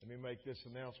me make this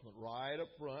announcement right up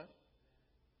front.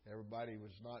 Everybody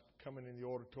was not coming in the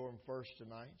auditorium first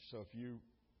tonight, so if you've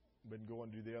been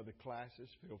going to the other classes,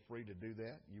 feel free to do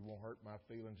that. You won't hurt my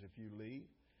feelings if you leave.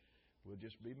 We'll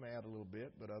just be mad a little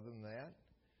bit, but other than that,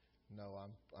 no,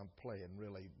 I'm playing,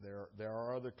 really. There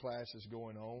are other classes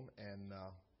going on, and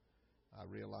I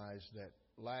realized that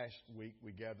last week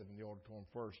we gathered in the auditorium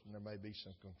first, and there may be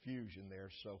some confusion there.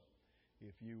 So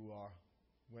if you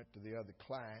went to the other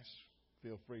class,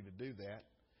 feel free to do that.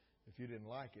 If you didn't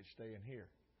like it, stay in here.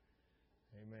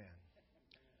 Amen.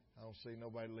 I don't see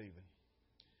nobody leaving.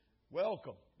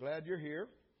 Welcome. Glad you're here.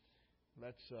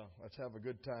 Let's have a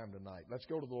good time tonight. Let's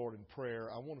go to the Lord in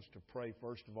prayer. I want us to pray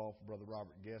first of all for Brother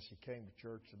Robert Guest. He came to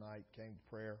church tonight, came to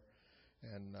prayer,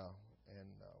 and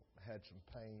had some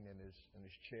pain in his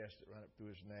chest that ran up through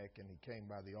his neck. And he came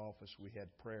by the office. We had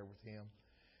prayer with him,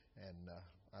 and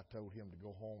I told him to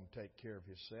go home and take care of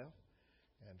himself.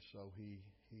 And so he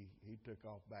took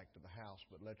off back to the house.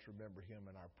 But let's remember him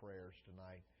in our prayers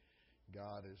tonight.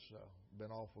 God has been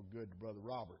awful good to Brother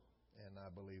Robert, and I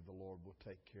believe the Lord will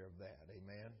take care of that.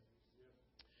 Amen.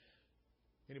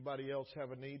 Anybody else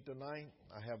have a need tonight?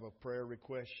 I have a prayer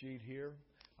request sheet here.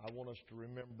 I want us to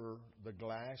remember the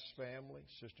Glass family.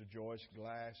 Sister Joyce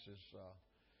Glass's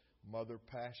mother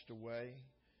passed away.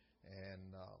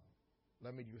 And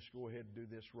let me just go ahead and do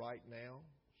this right now.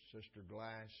 Sister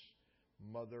Glass'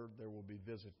 mother, there will be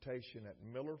visitation at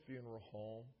Miller Funeral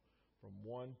Home from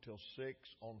 1 till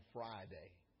 6 on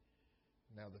Friday.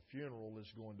 Now, the funeral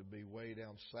is going to be way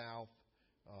down south.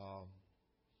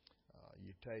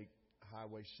 You take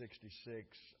Highway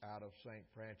 66 out of St.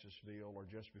 Francisville, or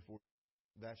just before.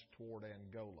 That's toward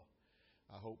Angola.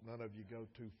 I hope none of you go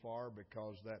too far,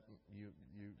 because that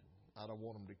I don't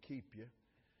want them to keep you.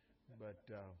 But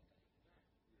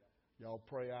y'all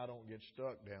pray I don't get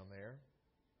stuck down there.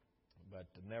 But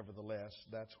nevertheless,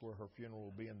 that's where her funeral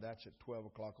will be, and that's at 12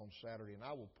 o'clock on Saturday. And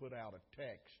I will put out a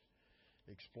text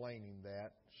explaining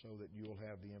that so that you'll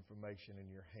have the information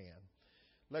in your hand.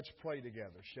 Let's pray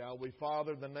together, shall we?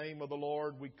 Father, in the name of the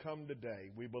Lord, we come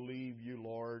today. We believe you,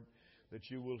 Lord, that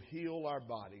you will heal our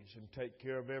bodies and take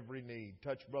care of every need.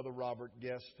 Touch Brother Robert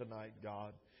Guest tonight,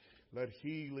 God. Let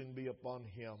healing be upon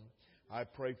him. I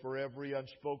pray for every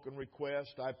unspoken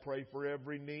request. I pray for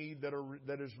every need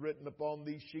that is written upon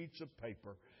these sheets of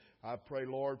paper. I pray,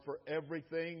 Lord, for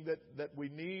everything that we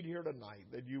need here tonight,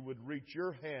 that you would reach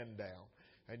your hand down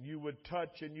and you would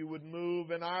touch and you would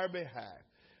move in our behalf.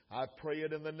 I pray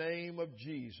it in the name of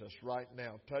Jesus right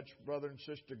now. Touch Brother and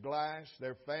Sister Glass,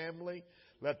 their family.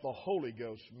 Let the Holy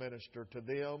Ghost minister to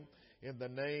them. In the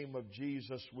name of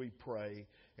Jesus we pray.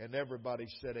 And everybody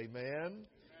said amen. Amen.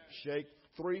 Shake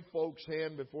 3 folks'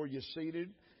 hand before you're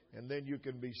seated, and then you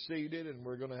can be seated, and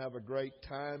we're going to have a great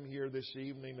time here this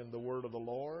evening in the Word of the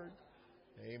Lord.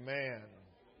 Amen.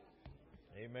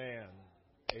 Amen.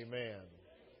 Amen.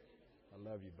 I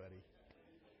love you, buddy.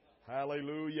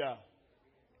 Hallelujah.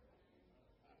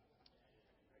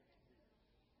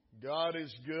 God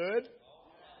is good.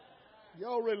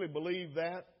 Y'all really believe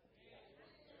that?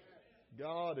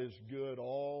 God is good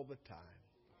all the time.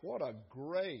 What a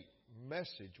great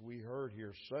message we heard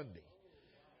here Sunday.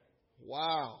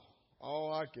 Wow.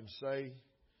 All I can say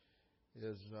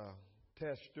is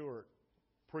Tess Stewart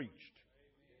preached.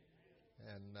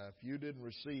 And if you didn't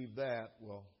receive that,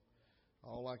 well,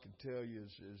 all I can tell you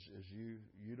is you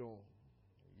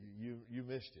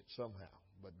missed it somehow.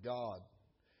 But God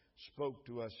spoke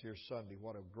to us here Sunday.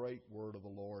 What a great word of the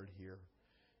Lord here.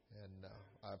 And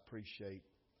I appreciate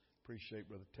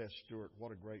Brother Tess Stewart.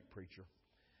 What a great preacher.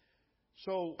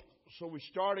 So we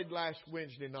started last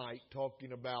Wednesday night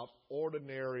talking about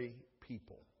ordinary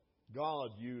people.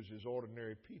 God uses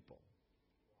ordinary people.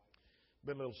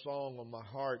 Been a little song on my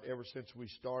heart ever since we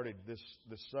started this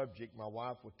subject. My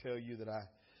wife will tell you that I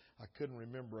couldn't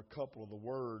remember a couple of the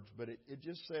words, but it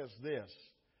just says this: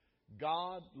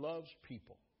 God loves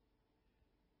people.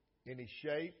 Any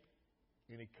shape,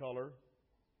 any color,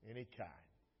 any kind.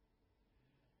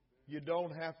 You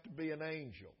don't have to be an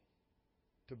angel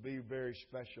to be very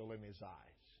special in His eyes.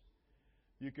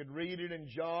 You could read it in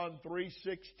John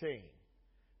 3:16,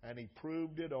 and He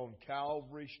proved it on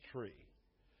Calvary's tree.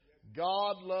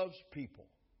 God loves people,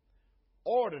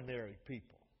 ordinary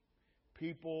people,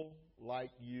 people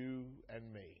like you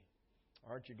and me.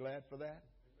 Aren't you glad for that?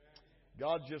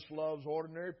 God just loves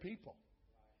ordinary people.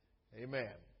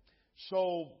 Amen.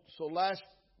 So last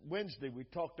Wednesday we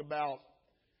talked about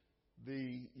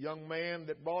the young man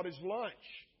that bought his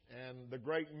lunch and the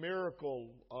great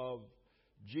miracle of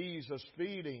Jesus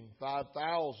feeding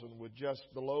 5,000 with just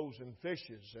the loaves and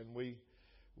fishes. And we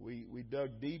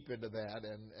dug deep into that.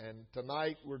 And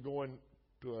tonight we're going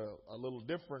to a little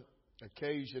different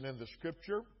occasion in the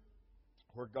Scripture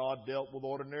where God dealt with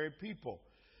ordinary people.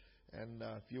 And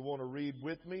if you want to read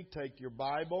with me, take your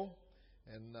Bible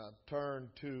and turn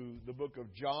to the book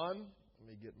of John. Let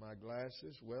me get my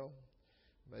glasses. Well,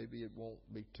 maybe it won't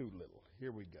be too little.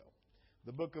 Here we go.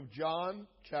 The book of John,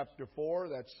 chapter 4.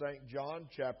 That's St. John,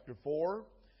 chapter 4.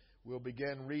 We'll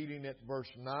begin reading at verse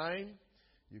 9.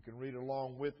 You can read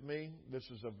along with me. This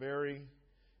is a very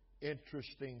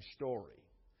interesting story.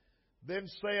 Then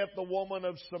saith the woman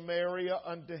of Samaria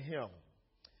unto him,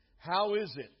 How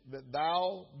is it that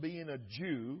thou, being a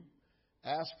Jew,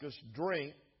 askest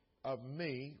drink of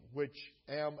me, which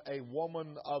am a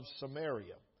woman of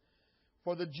Samaria?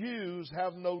 For the Jews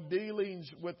have no dealings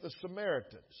with the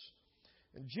Samaritans.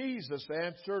 And Jesus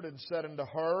answered and said unto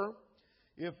her,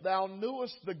 If thou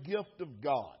knewest the gift of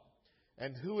God,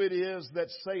 and who it is that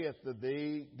saith to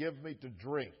thee, Give me to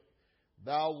drink,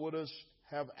 thou wouldest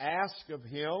have asked of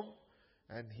him,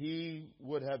 and he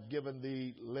would have given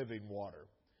thee living water.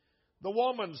 The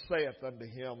woman saith unto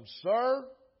him, Sir,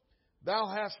 thou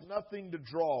hast nothing to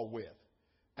draw with,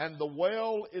 and the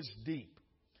well is deep.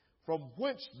 From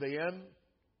whence then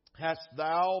hast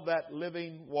thou that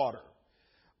living water?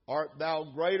 Art thou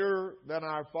greater than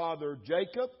our father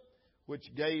Jacob,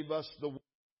 which gave us the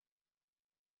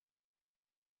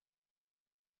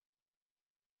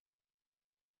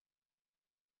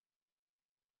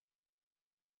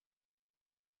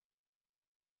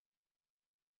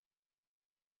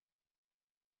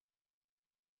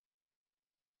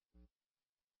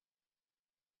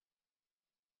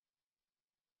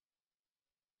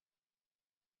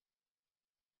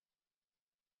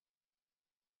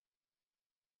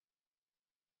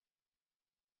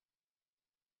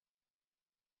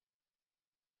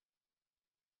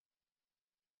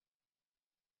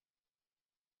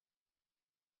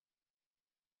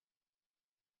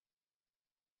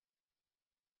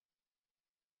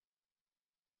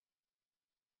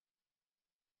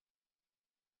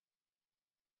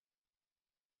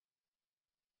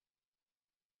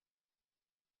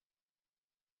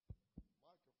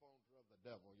microphones are of the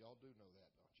devil. Y'all do know that,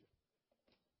 don't you?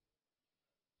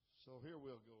 So here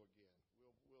we'll go again.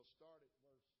 We'll start at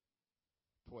verse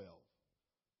 12.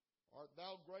 Art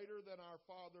thou greater than our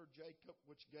father Jacob,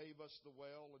 which gave us the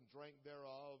well and drank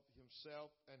thereof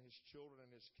himself and his children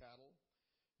and his cattle?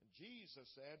 And Jesus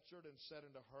answered and said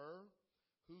unto her,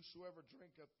 Whosoever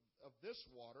drinketh of this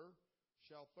water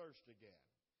shall thirst again.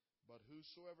 But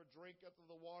whosoever drinketh of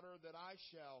the water that I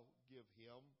shall give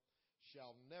him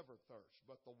shall never thirst.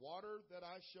 But the water that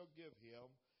I shall give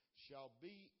him shall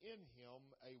be in him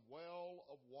a well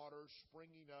of water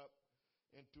springing up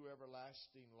into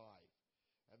everlasting life.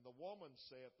 And the woman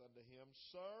saith unto him,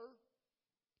 Sir,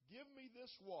 give me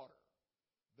this water,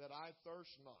 that I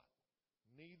thirst not,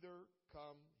 neither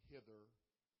come hither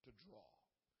to draw.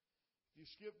 If you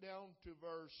skip down to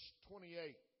verse 28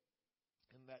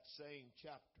 in that same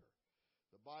chapter,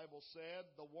 the Bible said,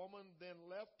 The woman then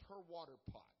left her water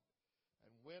pot,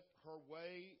 and went her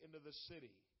way into the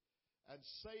city, and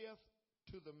saith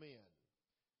to the men,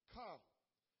 Come,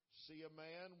 see a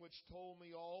man which told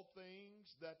me all things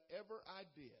that ever I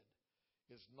did.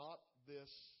 Is not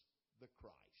this the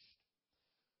Christ?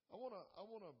 I want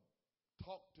to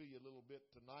talk to you a little bit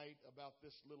tonight about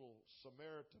this little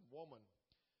Samaritan woman.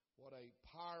 What a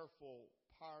powerful,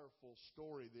 powerful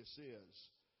story this is.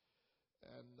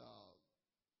 And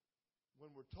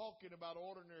when we're talking about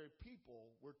ordinary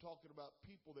people, we're talking about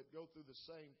people that go through the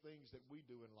same things that we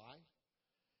do in life.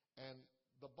 And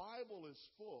the Bible is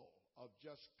full of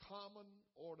just common,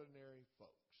 ordinary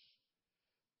folks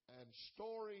and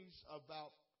stories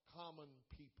about common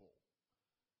people.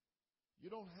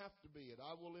 You don't have to be it.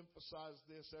 I will emphasize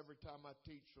this every time I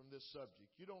teach from this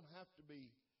subject. You don't have to be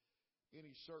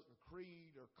any certain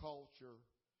creed or culture.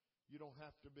 You don't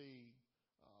have to be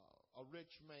a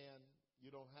rich man. You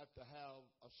don't have to have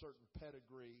a certain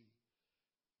pedigree.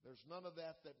 There's none of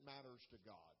that matters to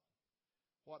God.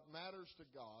 What matters to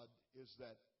God is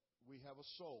that we have a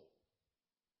soul.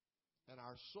 And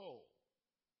our soul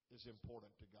is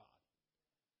important to God.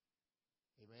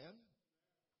 Amen?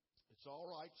 It's all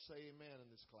right to say amen in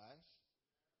this class.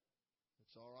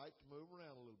 It's all right to move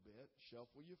around a little bit,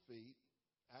 shuffle your feet,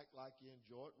 act like you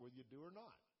enjoy it whether you do or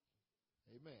not.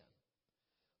 Amen.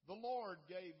 The Lord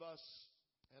gave us,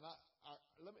 and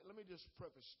let me just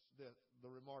preface the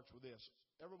remarks with this.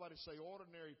 Everybody say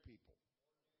ordinary people.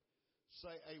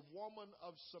 Say a woman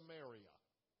of Samaria.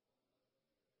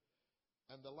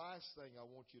 And the last thing I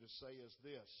want you to say is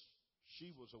this.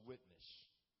 She was a witness.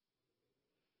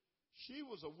 She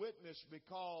was a witness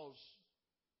because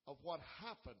of what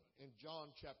happened in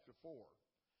John chapter 4.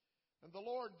 And the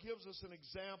Lord gives us an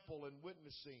example in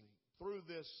witnessing through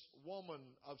this woman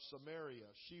of Samaria.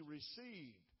 She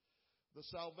received the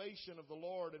salvation of the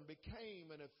Lord and became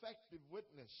an effective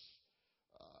witness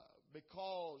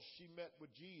because she met with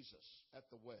Jesus at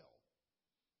the well.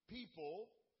 People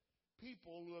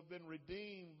who have been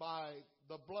redeemed by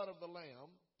the blood of the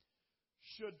Lamb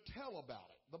should tell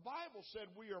about it. The Bible said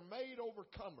we are made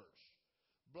overcomers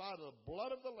by the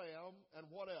blood of the Lamb and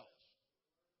what else?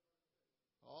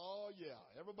 Oh, yeah.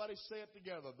 Everybody say it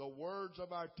together. The words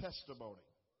of our testimony.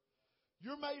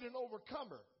 You're made an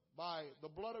overcomer by the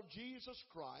blood of Jesus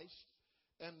Christ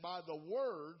and by the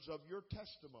words of your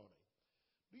testimony.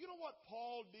 Do you know what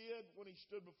Paul did when he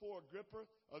stood before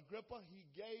Agrippa? He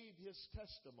gave his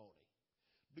testimony.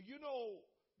 Do you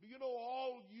know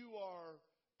all you are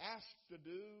asked to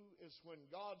do is when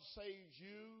God saves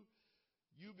you,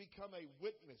 you become a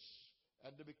witness.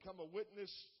 And to become a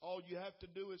witness, all you have to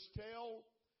do is tell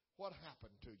what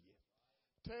happened to you.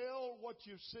 Tell what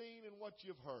you've seen and what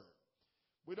you've heard.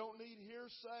 We don't need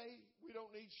hearsay. We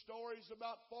don't need stories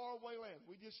about faraway land.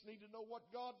 We just need to know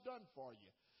what God done for you,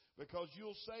 because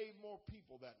you'll save more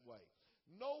people that way.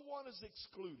 No one is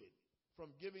excluded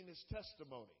from giving his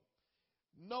testimony.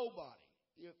 Nobody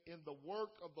in the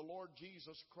work of the Lord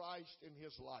Jesus Christ in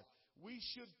his life. We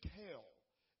should tell.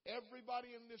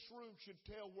 Everybody in this room should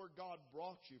tell where God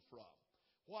brought you from,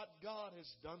 what God has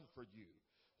done for you,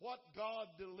 what God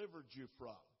delivered you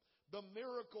from, the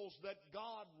miracles that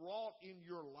God wrought in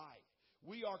your life.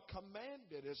 We are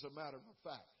commanded, as a matter of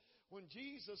fact. When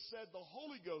Jesus said the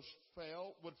Holy Ghost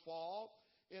would fall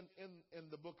in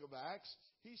the book of Acts,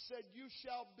 he said, you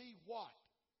shall be what?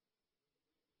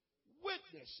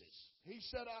 Witnesses. He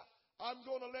said, I'm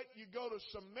going to let you go to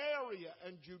Samaria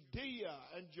and Judea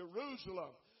and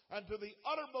Jerusalem and to the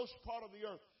uttermost part of the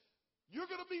earth. You're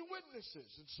going to be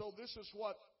witnesses. And so this is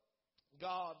what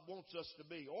God wants us to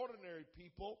be. Ordinary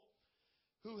people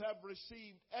who have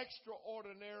received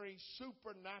extraordinary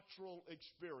supernatural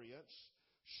experience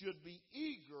should be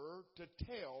eager to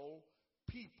tell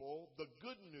people the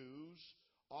good news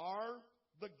or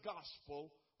the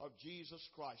gospel of Jesus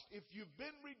Christ. If you've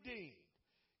been redeemed,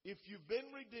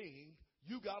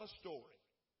 you got a story.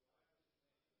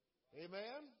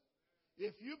 Amen?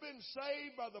 If you've been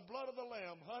saved by the blood of the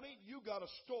Lamb, honey, you got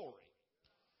a story.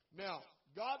 Now,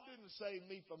 God didn't save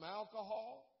me from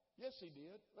alcohol. Yes, He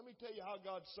did. Let me tell you how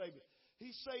God saved me. He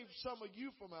saved some of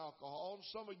you from alcohol and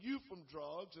some of you from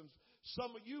drugs and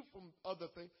some of you from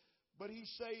other things. But He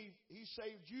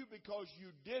saved you because you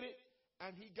did it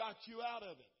and He got you out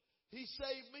of it. He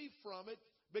saved me from it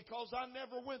because I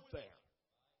never went there.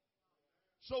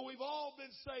 So we've all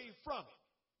been saved from it.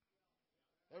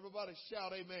 Everybody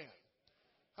shout amen.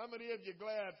 How many of you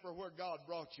glad for where God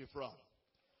brought you from?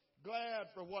 Glad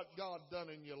for what God done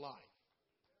in your life.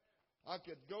 I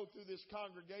could go through this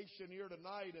congregation here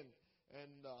tonight and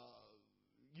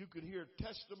you could hear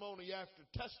testimony after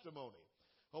testimony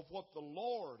of what the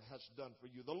Lord has done for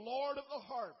you. The Lord of the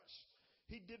harvest.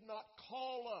 He did not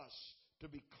call us to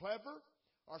be clever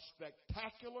or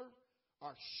spectacular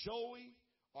or showy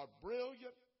or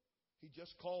brilliant. He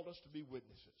just called us to be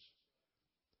witnesses.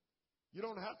 You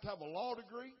don't have to have a law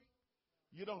degree.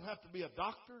 You don't have to be a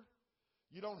doctor.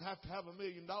 You don't have to have $1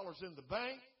 million in the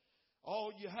bank.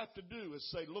 All you have to do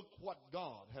is say, look what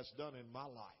God has done in my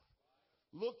life.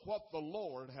 Look what the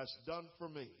Lord has done for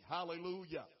me.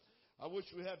 Hallelujah. I wish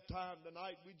we had time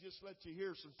tonight. We'd just let you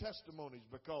hear some testimonies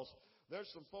because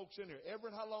there's some folks in here.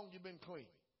 Everett, how long you been clean?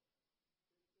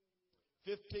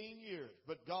 15 years.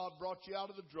 But God brought you out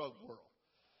of the drug world.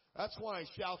 That's why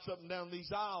he shouts up and down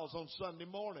these aisles on Sunday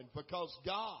morning, because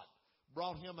God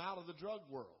brought him out of the drug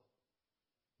world.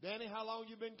 Danny, how long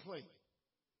you been clean?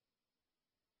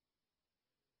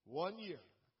 1 year.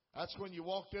 That's when you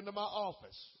walked into my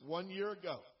office 1 year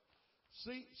ago.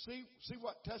 See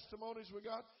what testimonies we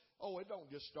got? Oh, it don't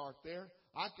just start there.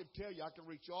 I could tell you, I could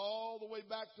reach all the way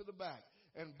back to the back.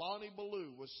 And Bonnie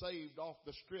Ballou was saved off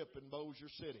the strip in Bossier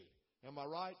City. Am I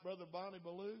right, Brother Bonnie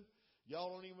Ballou?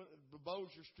 Y'all don't even,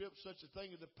 Bossier Strip, such a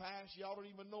thing in the past, y'all don't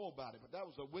even know about it. But that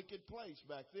was a wicked place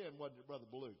back then, wasn't it, Brother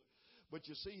Ballou? But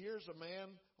you see, here's a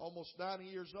man almost 90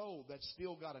 years old that's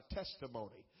still got a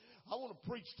testimony. I want to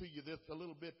preach to you this a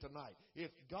little bit tonight.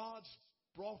 If God's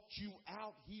brought you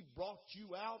out, He brought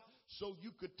you out so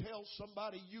you could tell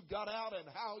somebody you got out and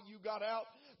how you got out,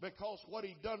 because what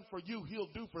He done for you,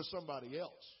 He'll do for somebody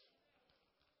else.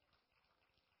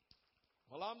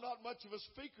 Well, I'm not much of a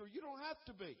speaker. You don't have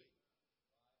to be.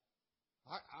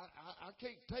 I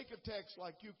can't take a text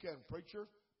like you can, preacher.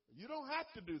 You don't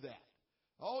have to do that.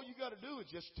 All you got to do is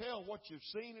just tell what you've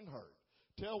seen and heard.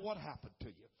 Tell what happened to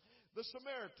you. The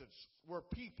Samaritans were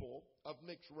people of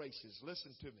mixed races.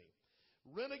 Listen to me.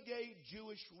 Renegade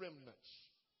Jewish remnants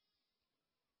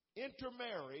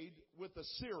intermarried with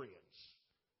Assyrians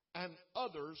and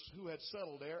others who had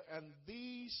settled there. And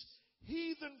these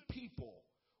heathen people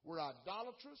were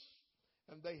idolatrous,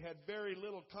 and they had very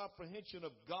little comprehension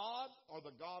of God, or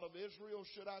the God of Israel,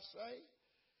 should I say.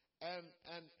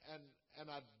 And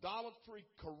idolatry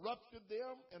corrupted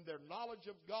them, and their knowledge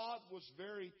of God was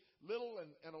very little.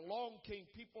 And along came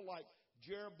people like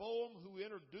Jeroboam, who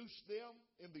introduced them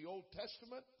in the Old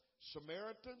Testament,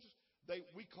 Samaritans.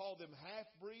 We call them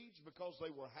half-breeds because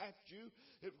they were half-Jew.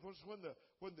 It was when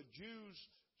the Jews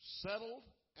settled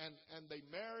and they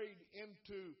married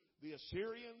into the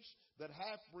Assyrians that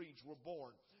half-breeds were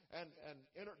born. And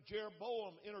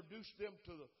Jeroboam introduced them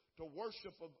to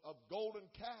worship of golden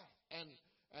calf.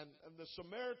 And the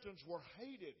Samaritans were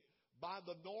hated by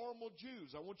the normal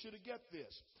Jews. I want you to get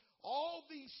this. All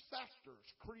these factors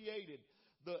created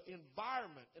the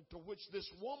environment into which this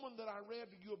woman that I read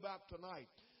to you about tonight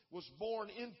was born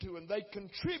into, and they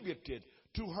contributed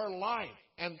to her life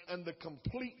and the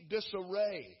complete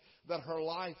disarray that her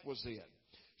life was in.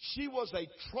 She was a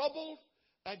troubled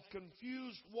and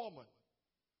confused woman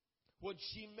when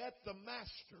she met the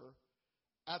master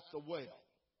at the well.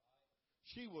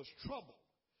 She was troubled.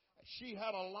 She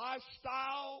had a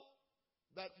lifestyle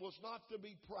that was not to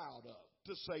be proud of,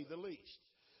 to say the least.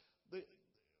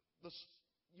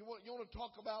 You want to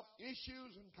talk about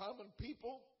issues and common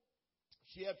people?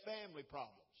 She had family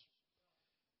problems.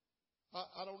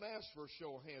 I don't ask for a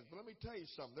show of hands, but let me tell you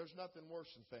something. There's nothing worse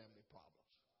than family problems.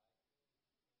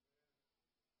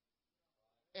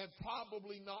 And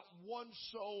probably not one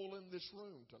soul in this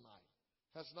room tonight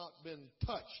has not been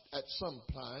touched at some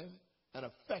time and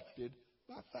affected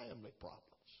by family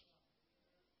problems.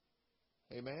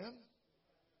 Amen?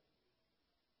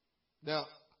 Now,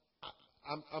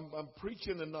 I'm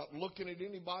preaching and not looking at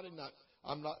anybody.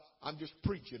 I'm just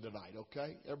preaching tonight,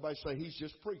 okay? Everybody say he's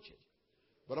just preaching.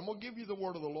 But I'm going to give you the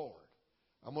word of the Lord.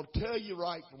 I'm going to tell you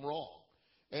right from wrong.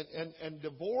 And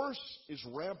divorce is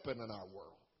rampant in our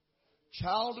world.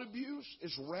 Child abuse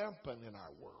is rampant in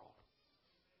our world.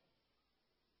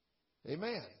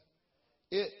 Amen.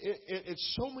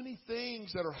 It's so many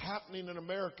things that are happening in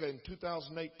America in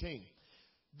 2018.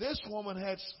 This woman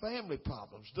had family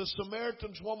problems. The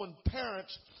Samaritan woman's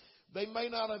parents, they may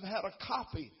not have had a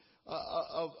copy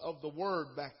of the word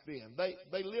back then.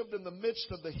 They lived in the midst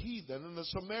of the heathen and the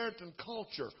Samaritan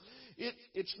culture.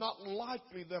 It's not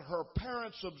likely that her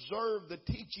parents observed the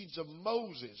teachings of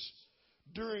Moses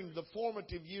during the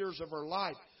formative years of her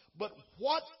life. But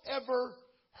whatever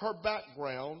her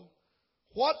background,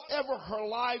 whatever her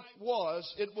life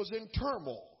was, it was in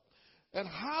turmoil. And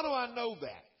how do I know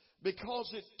that?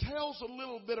 Because it tells a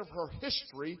little bit of her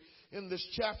history in this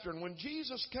chapter. And when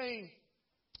Jesus came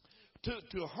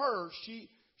to her,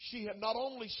 she had not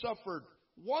only suffered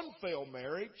one failed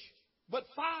marriage, but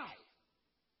 5.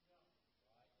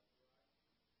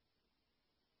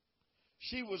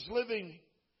 She was living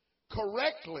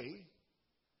correctly,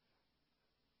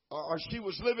 or she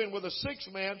was living with a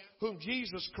 6th man whom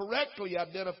Jesus correctly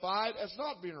identified as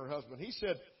not being her husband. He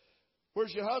said,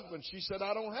 "Where's your husband?" She said,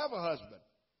 "I don't have a husband."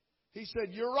 He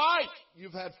said, "You're right.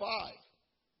 You've had 5.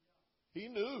 He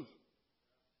knew.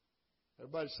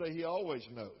 Everybody say he always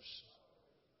knows.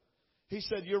 He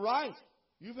said, "You're right.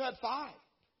 You've had 5.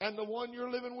 And the one you're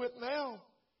living with now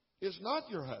is not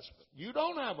your husband. You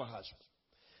don't have a husband."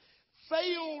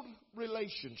 Failed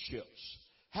relationships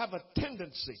have a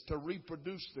tendency to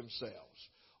reproduce themselves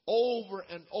over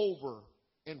and over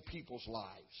in people's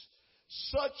lives.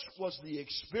 Such was the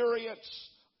experience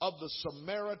of the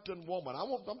Samaritan woman.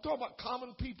 I'm talking about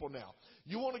common people now.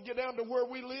 You want to get down to where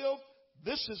we live?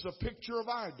 This is a picture of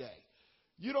our day.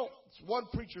 One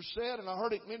preacher said, and I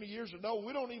heard it many years ago,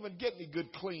 we don't even get any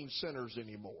good clean sinners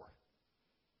anymore.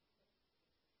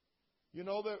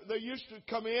 They used to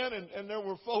come in and there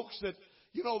were folks that,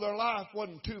 their life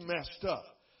wasn't too messed up.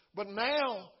 But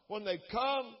now, when they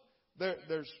come,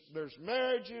 there's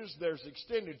marriages, there's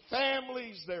extended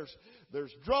families,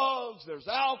 there's drugs, there's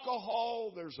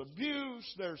alcohol, there's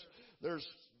abuse,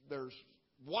 there's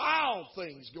wild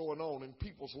things going on in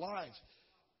people's lives.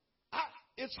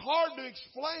 It's hard to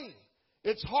explain.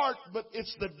 It's hard, but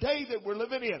it's the day that we're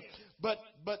living in. But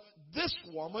this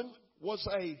woman was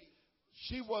a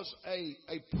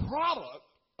product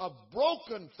of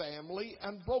broken family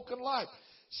and broken life.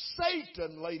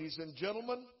 Satan, ladies and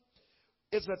gentlemen,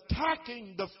 is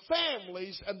attacking the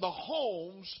families and the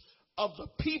homes of the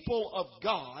people of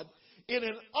God in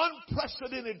an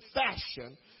unprecedented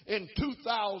fashion in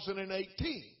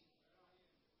 2018.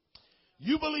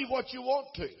 You believe what you want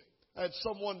to, I had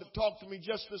someone that talked to me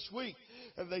just this week,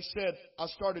 and they said, I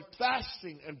started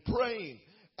fasting and praying,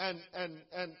 and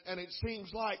it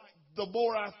seems like the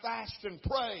more I fast and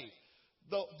pray,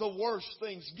 the worse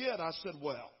things get. I said,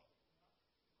 well,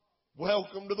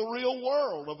 welcome to the real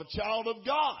world of a child of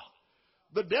God.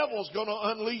 The devil's going to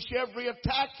unleash every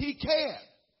attack he can.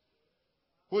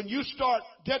 When you start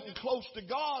getting close to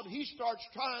God, he starts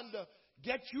trying to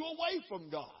get you away from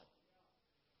God.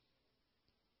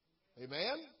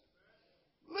 Amen?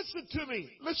 Listen to me.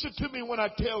 Listen to me when I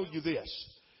tell you this.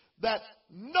 That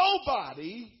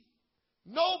nobody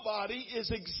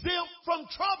is exempt from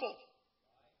trouble.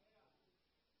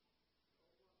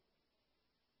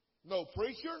 No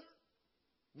preacher,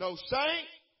 no saint,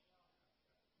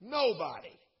 nobody.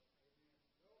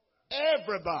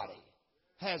 Everybody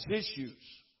has issues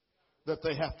that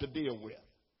they have to deal with.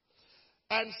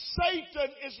 And Satan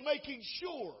is making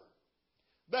sure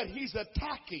that he's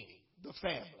attacking the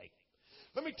family.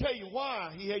 Let me tell you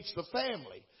why he hates the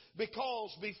family.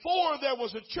 Because before there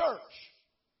was a church,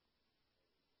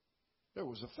 there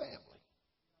was a family.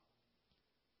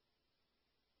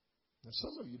 Now,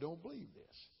 some of you don't believe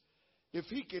this. If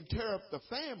he can tear up the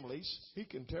families, he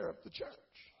can tear up the church.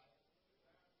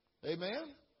 Amen?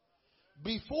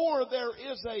 Before there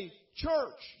is a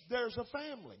church, there's a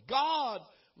family. God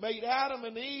made Adam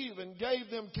and Eve and gave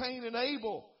them Cain and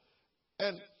Abel.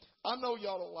 And I know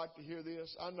y'all don't like to hear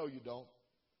this. I know you don't.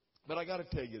 But I got to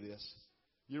tell you this.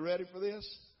 You ready for this?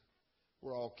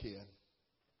 We're all kin.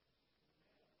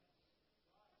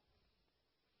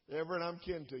 Everett, I'm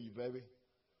kin to you, baby.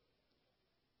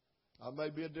 I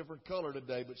may be a different color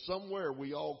today, but somewhere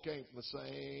we all came from the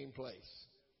same place.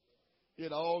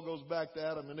 It all goes back to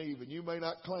Adam and Eve. And you may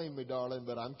not claim me, darling,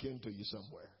 but I'm kin to you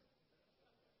somewhere.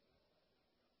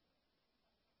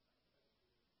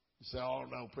 You say, oh,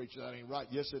 no, preacher, that ain't right.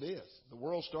 Yes, it is. The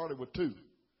world started with two.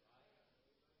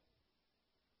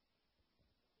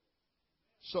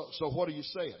 So what are you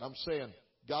saying? I'm saying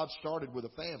God started with a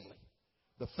family.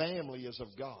 The family is of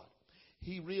God.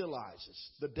 He realizes,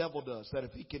 the devil does, that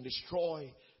if he can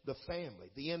destroy the family,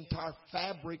 the entire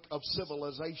fabric of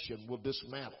civilization will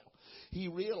dismantle. He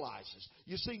realizes,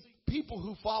 you see, people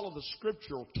who follow the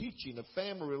scriptural teaching of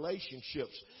family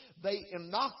relationships, they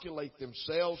inoculate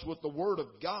themselves with the Word of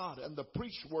God and the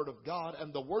preached Word of God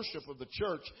and the worship of the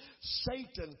church.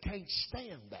 Satan can't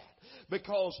stand that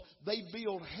because they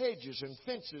build hedges and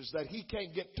fences that he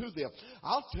can't get to them.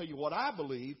 I'll tell you what I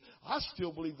believe. I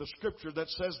still believe the scripture that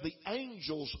says the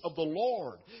angels of the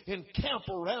Lord encamp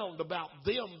around about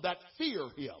them that fear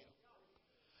him.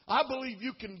 I believe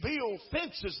you can build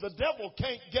fences the devil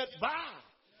can't get by.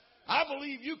 I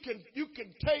believe you can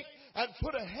take and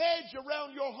put a hedge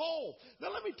around your home.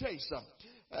 Now let me tell you something.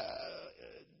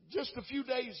 Just a few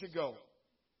days ago,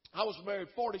 I was married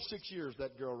 46 years,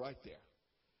 that girl right there.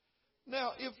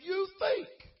 Now, if you think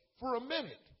for a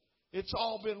minute it's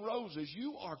all been roses,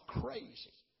 you are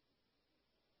crazy.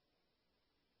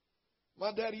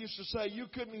 My daddy used to say you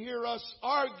couldn't hear us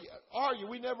argue.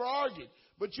 We never argued.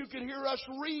 But you could hear us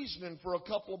reasoning for a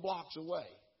couple of blocks away.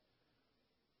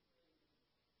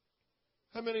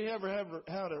 How many ever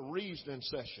had a reasoning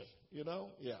session? You know?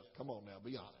 Yeah, come on now,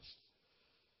 be honest.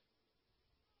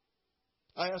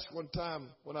 I asked one time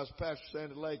when I was pastor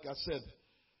Sandy Lake, I said,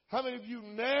 how many of you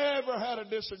never had a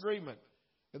disagreement?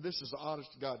 And this is the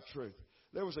honest to God truth.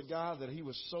 There was a guy that he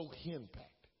was so henpecked.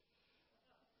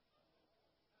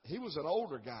 He was an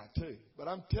older guy, too. But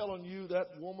I'm telling you,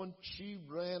 that woman, she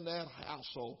ran that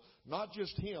household, not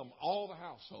just him, all the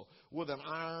household, with an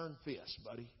iron fist,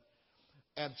 buddy.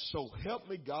 And so help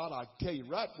me God, I tell you,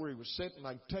 right where he was sitting,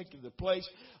 I take you to the place.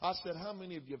 I said, how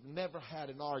many of you have never had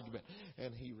an argument?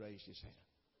 And he raised his hand.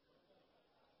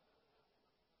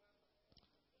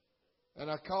 And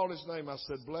I called his name. I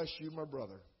said, bless you, my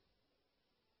brother.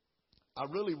 I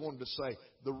really wanted to say,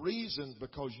 the reason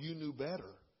because you knew better.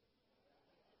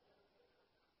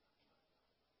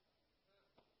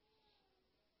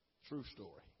 True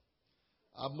story.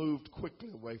 I moved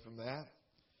quickly away from that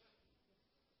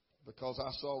because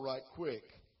I saw right quick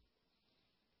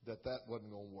that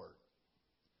wasn't going to work.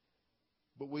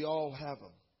 But we all have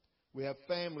them. We have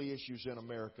family issues in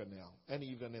America now, and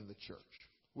even in the church.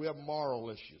 We have moral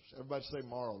issues. Everybody say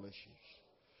moral issues.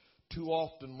 Too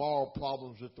often, moral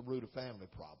problems at the root of family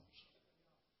problems.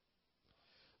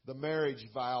 The marriage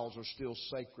vows are still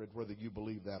sacred, whether you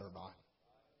believe that or not.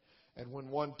 And when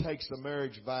one takes the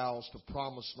marriage vows to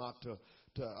promise not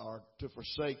to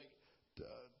forsake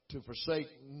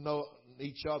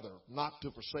each other, not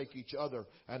to forsake each other,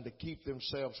 and to keep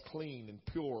themselves clean and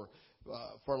pure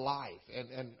for life.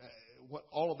 And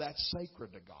all of that's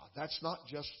sacred to God. That's not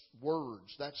just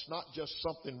words. That's not just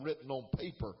something written on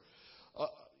paper.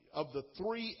 Of the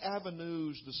three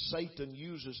avenues that Satan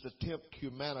uses to tempt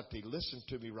humanity, listen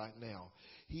to me right now.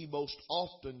 He most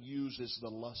often uses the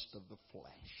lust of the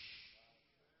flesh.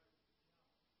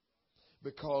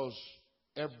 Because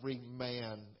every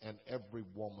man and every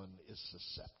woman is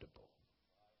susceptible.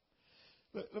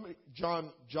 Let me,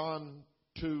 John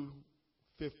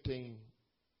 2:15,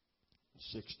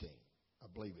 16. I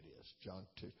believe it is. John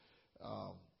 2.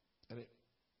 I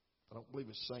don't believe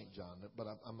it's St. John, but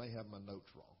I may have my notes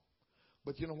wrong.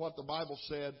 But you know what the Bible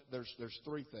said? There's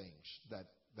three things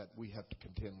that we have to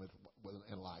contend with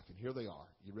in life. And here they are.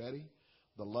 You ready?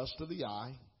 The lust of the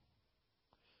eye,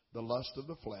 the lust of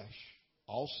the flesh.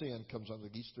 All sin comes under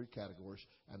these three categories,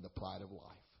 and the pride of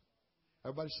life.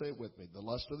 Everybody say it with me. The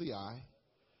lust of the eye,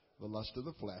 the lust of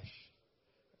the flesh,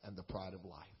 and the pride of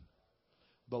life.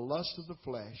 The lust of the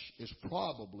flesh is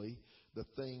probably the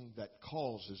thing that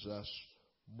causes us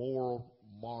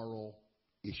moral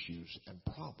issues and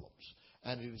problems.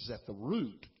 And it is at the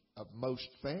root of most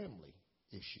family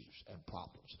issues and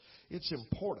problems. It's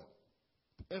important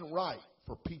and right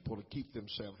for people to keep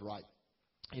themselves right.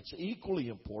 It's equally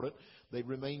important they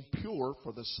remain pure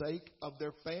for the sake of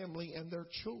their family and their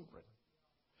children.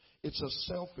 It's a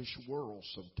selfish world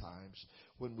sometimes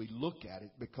when we look at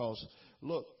it because,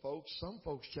 look, folks, some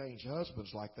folks change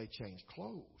husbands like they change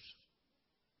clothes.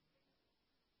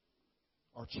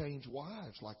 Or change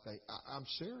wives like I'm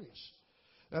serious.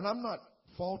 And I'm not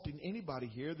faulting anybody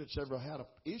here that's ever had an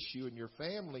issue in your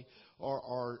family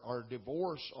or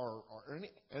divorce or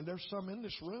any, and there's some in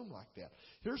this room like that.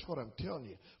 Here's what I'm telling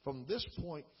you. From this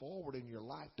point forward in your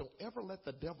life, don't ever let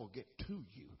the devil get to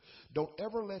you. Don't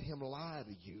ever let him lie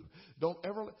to you. Don't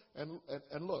ever,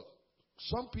 and look,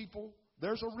 some people,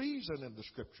 there's a reason in the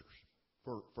scriptures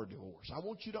for divorce. I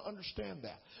want you to understand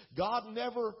that. God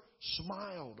never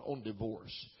smiled on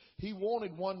divorce. He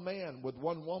wanted one man with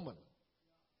one woman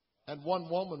and one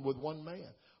woman with one man.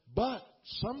 But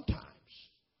sometimes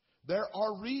there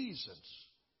are reasons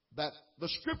that the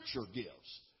scripture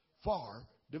gives for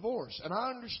divorce. And I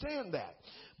understand that.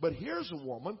 But here's a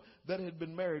woman that had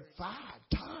been married 5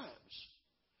 times.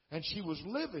 And she was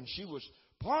living.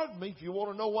 Pardon me, if you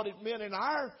want to know what it meant in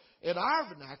our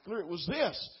vernacular, it was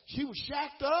this. She was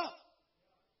shacked up.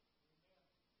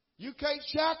 You can't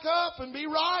shack up and be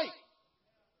right.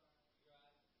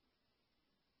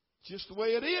 Just the way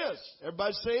it is.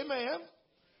 Everybody say amen.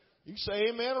 You can say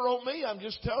amen or on me. I'm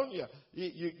just telling you.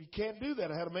 You can't do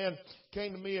that. I had a man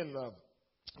came to me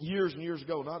years and years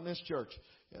ago, not in this church,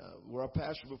 where I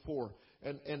pastored before.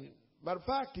 And matter of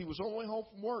fact, he was on the way home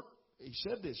from work. He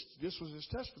said this. This was his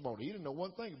testimony. He didn't know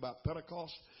one thing about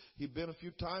Pentecost. He'd been a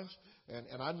few times,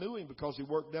 and I knew him because he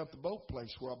worked down at the boat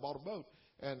place where I bought a boat.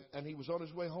 And he was on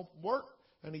his way home from work,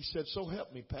 and he said, "So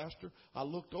help me, Pastor. I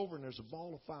looked over, and there's a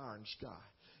ball of fire in the sky."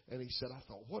 And he said, "I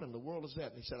thought, what in the world is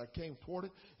that?" And he said, "I came toward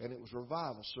it, and it was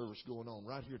revival service going on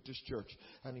right here at this church."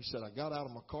 And he said, "I got out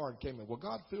of my car and came in." Well,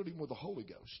 God filled him with the Holy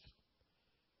Ghost.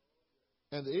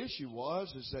 And the issue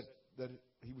is that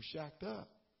he was shacked up.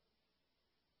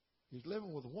 He's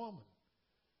living with a woman.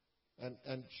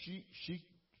 And she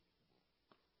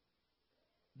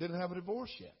didn't have a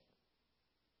divorce yet.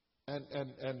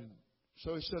 And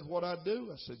so he said, "What I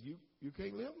do?" I said, you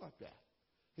can't live like that.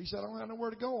 He said, "I don't have nowhere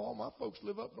to go. All my folks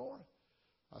live up north."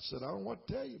 I said, "I don't know what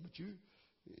to tell you, but you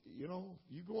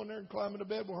go in there and climb into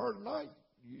bed with her tonight,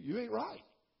 you ain't right.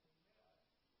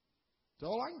 That's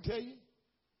all I can tell you."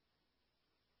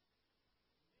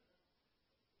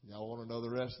 Y'all want to know the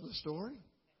rest of the story?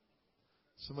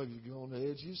 Some of you go on the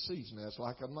edge of your seats now. It's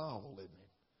like a novel, isn't it?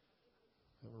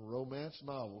 Have a romance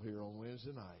novel here on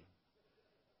Wednesday night.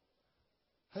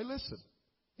 Hey, listen.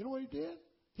 You know what he did?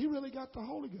 He really got the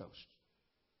Holy Ghost.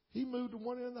 He moved to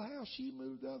one end of the house. She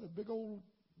moved to the other. Big old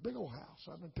house.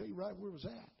 I'm going to tell you right where it was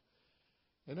at.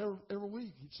 And every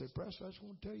week he'd say, "Preston, I just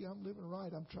want to tell you I'm living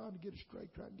right. I'm trying to get it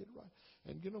straight, trying to get it right."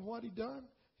 And you know what he done?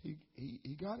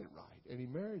 He got it right. And he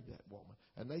married that woman.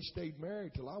 And they stayed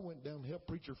married till I went down to help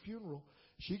preach her funeral.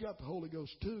 She got the Holy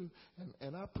Ghost too.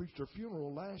 And I preached her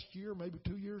funeral last year, maybe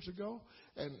 2 years ago.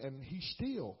 And he's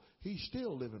still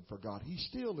living for God. He's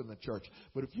still in the church.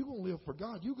 But if you're going to live for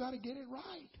God, you got to get it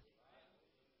right.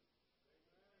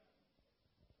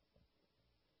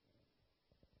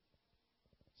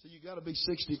 So you got to be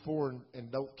 64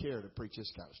 and don't care to preach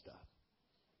this kind of stuff.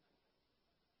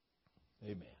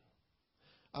 Amen.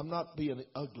 I'm not being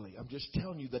ugly. I'm just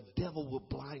telling you the devil will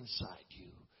blindside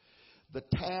you. The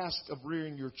task of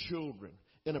rearing your children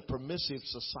in a permissive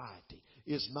society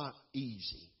is not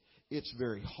easy. It's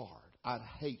very hard. I'd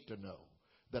hate to know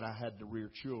that I had to rear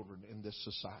children in this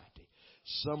society.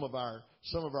 Some of our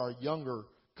younger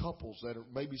couples that are,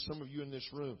 maybe some of you in this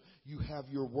room, you have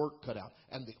your work cut out.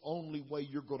 And the only way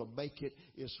you're going to make it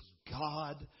is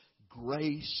God,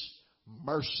 grace,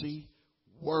 mercy,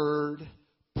 word,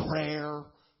 prayer,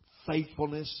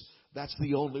 faithfulness. That's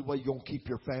the only way you're going to keep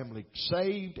your family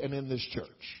saved and in this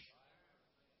church.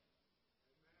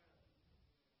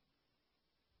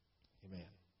 Amen.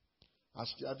 I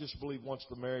just believe once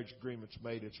the marriage agreement's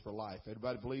made, it's for life.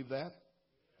 Anybody believe that?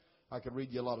 I could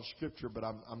read you a lot of scripture, but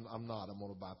I'm not. I'm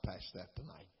going to bypass that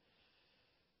tonight.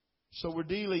 So we're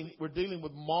dealing with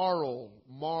immoral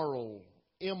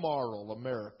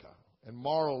America and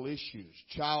moral issues,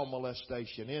 child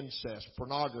molestation, incest,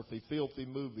 pornography, filthy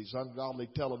movies, ungodly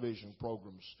television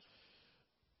programs,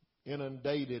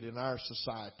 inundated in our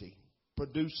society,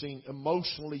 producing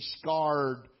emotionally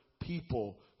scarred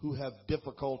people who have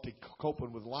difficulty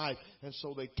coping with life, and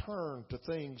so they turn to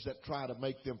things that try to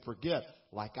make them forget,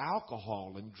 like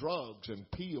alcohol and drugs and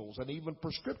pills and even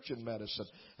prescription medicine,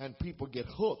 and people get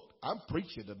hooked. I'm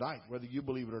preaching tonight, whether you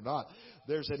believe it or not.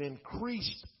 There's an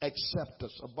increased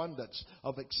abundance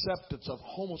of acceptance of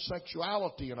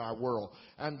homosexuality in our world,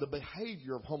 and the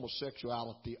behavior of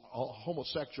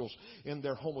homosexuals in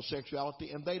their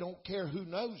homosexuality, and they don't care who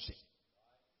knows it.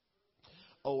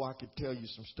 Oh, I could tell you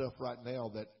some stuff right now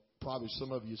that probably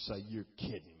some of you say, you're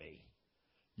kidding me.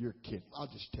 You're kidding. I'll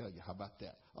just tell you. How about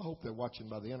that? I hope they're watching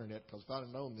by the internet, because if I'd have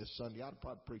known this Sunday, I'd have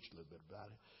probably preached a little bit about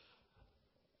it.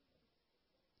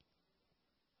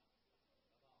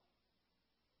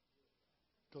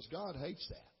 Because God hates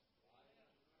that.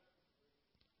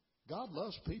 God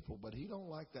loves people, but He don't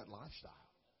like that lifestyle.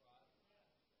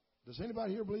 Does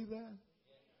anybody here believe that?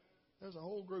 There's a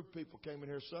whole group of people came in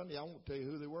here Sunday. I won't tell you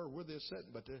who they were, where they're sitting,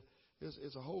 but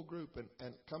it's a whole group.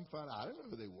 And come find out, I didn't know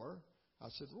who they were. I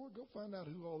said, Lord, go find out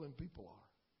who all them people are.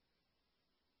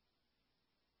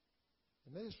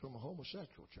 And they're from a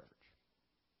homosexual church.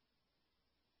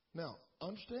 Now,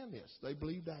 understand this. They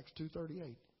believed Acts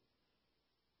 2:38.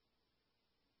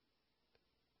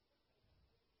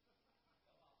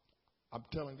 I'm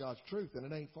telling God's truth,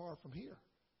 and it ain't far from here.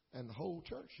 And the whole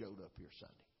church showed up here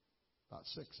Sunday. About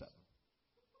 6 of them.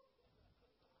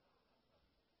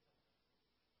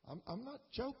 I'm not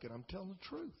joking. I'm telling the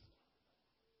truth.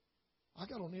 I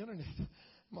got on the internet.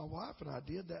 My wife and I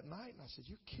did that night, and I said,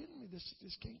 "You're kidding me.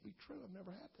 This can't be true. I've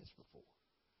never had this before."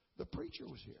 The preacher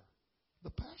was here, the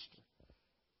pastor,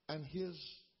 and his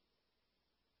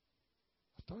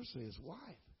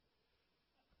wife.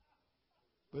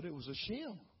 But it was a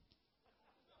shim.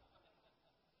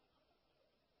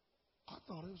 I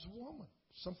thought it was a woman.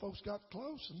 Some folks got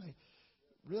close, and they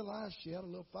realized she had a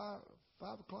little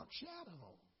 5 o'clock shadow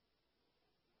on.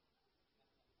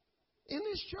 In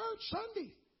this church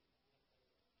Sunday.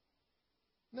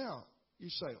 Now, you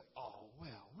say, "Oh,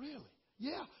 well, really?"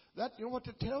 Yeah, you know what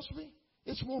that tells me?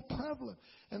 It's more prevalent.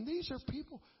 And these are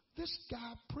people, this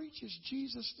guy preaches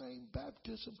Jesus' name,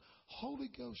 baptism, Holy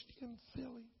Ghost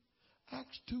infilling.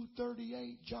 Acts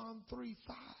 2:38, John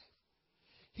 3:5.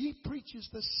 He preaches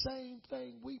the same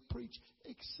thing we preach,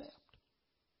 except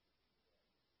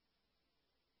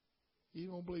you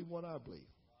don't believe what I believe.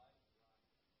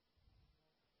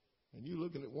 And you're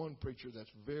looking at one preacher that's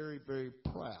very, very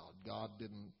proud. God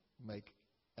didn't make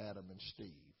Adam and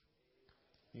Steve.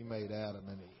 He made Adam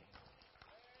and Eve.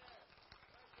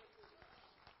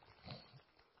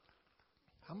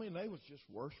 I mean, they was just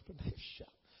worshiping this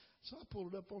shop. So I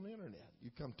pulled it up on the internet.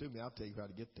 You come to me, I'll tell you how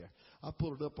to get there. I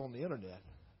pulled it up on the internet.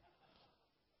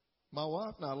 My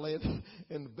wife and I laid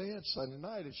in the bed Sunday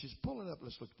night, and she's pulling up.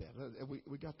 Let's look at that. And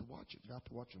we got to watch it. Got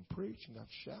to watch them preach and got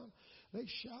to shout. They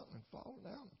shouting and falling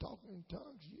out and talking in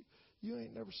tongues. You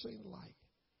ain't never seen the like.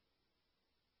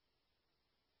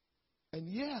 And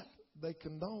yet, they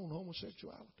condone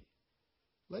homosexuality.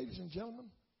 Ladies and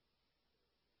gentlemen,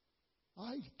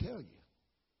 I hate to tell you,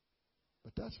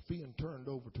 but that's being turned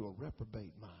over to a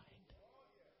reprobate mind.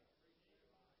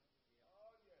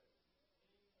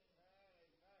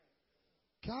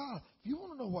 God, if you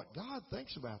want to know what God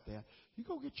thinks about that, you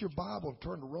go get your Bible and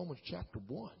turn to Romans chapter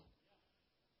 1.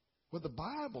 Where the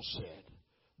Bible said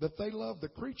that they love the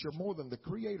creature more than the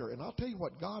Creator. And I'll tell you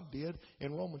what God did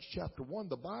in Romans chapter 1.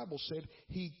 The Bible said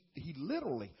He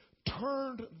literally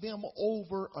turned them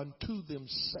over unto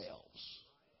themselves.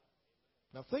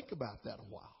 Now think about that a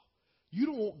while. You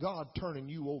don't want God turning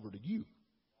you over to you.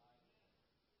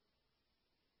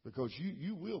 Because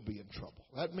you will be in trouble.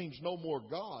 That means no more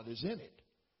God is in it.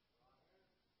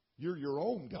 You're your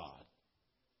own God.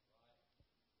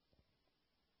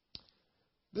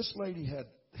 This lady had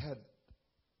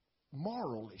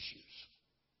moral issues.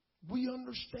 We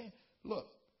understand. Look,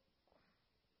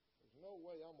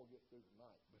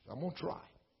 I'm going to try.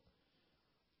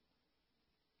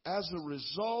 As a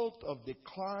result of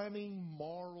declining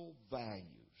moral values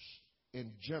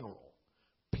in general,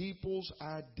 people's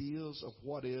ideas of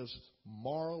what is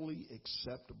morally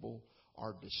acceptable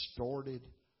are distorted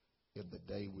in the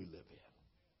day we live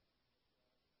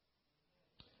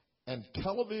in. And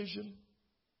television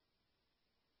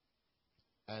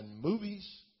and movies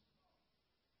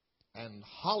and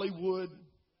Hollywood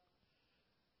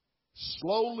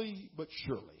slowly but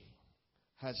surely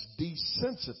has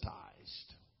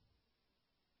desensitized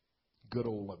good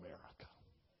old America.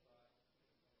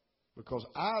 Because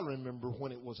I remember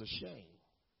when it was a shame.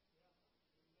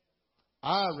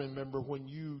 I remember when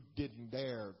you didn't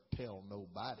dare tell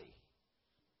nobody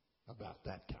about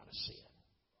that kind of sin.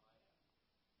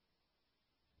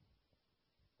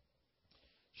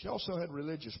 She also had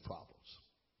religious problems.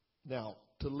 Now,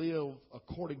 to live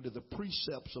according to the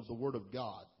precepts of the Word of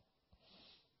God,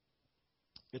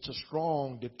 it's a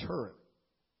strong deterrent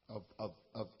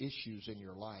of issues in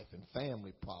your life and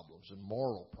family problems and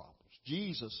moral problems.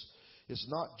 Jesus is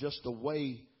not just a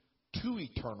way to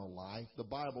eternal life. The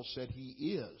Bible said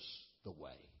He is the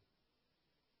way.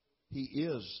 He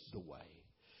is the way.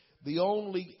 The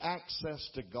only access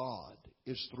to God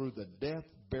is through the death,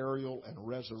 burial, and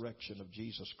resurrection of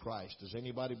Jesus Christ. Does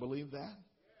anybody believe that?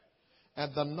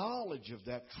 And the knowledge of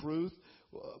that truth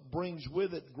brings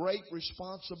with it great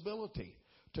responsibility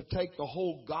to take the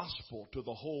whole gospel to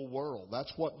the whole world.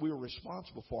 That's what we're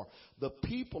responsible for. The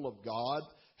people of God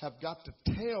have got to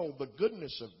tell the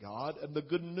goodness of God and the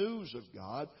good news of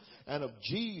God and of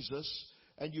Jesus.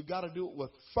 And you've got to do it with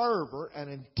fervor and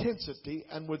intensity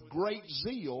and with great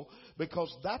zeal,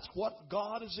 because that's what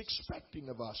God is expecting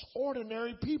of us,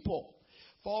 ordinary people.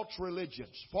 False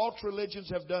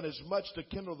religions have done as much to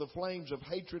kindle the flames of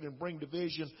hatred and bring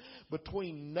division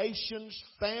between nations,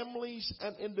 families,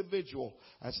 and individuals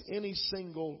as any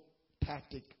single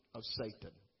tactic of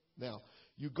Satan. Now,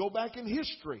 you go back in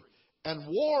history, and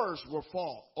wars were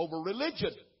fought over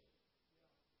religion.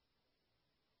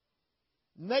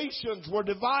 Nations were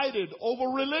divided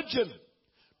over religion.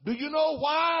 Do you know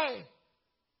why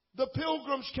the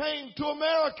Pilgrims came to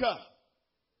America?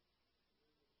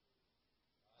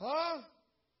 Huh?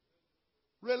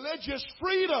 Religious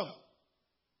freedom.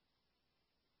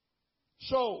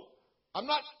 So I'm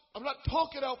not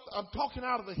talking out. I'm talking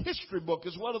out of the history book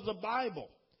as well as the Bible.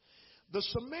 The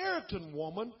Samaritan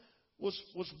woman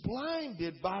was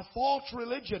blinded by false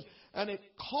religion, and it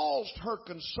caused her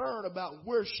concern about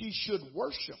where she should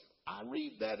worship. I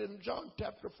read that in John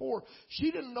chapter 4.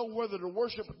 She didn't know whether to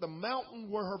worship at the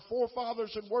mountain where her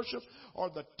forefathers had worshiped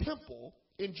or the temple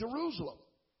in Jerusalem.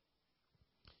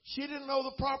 She didn't know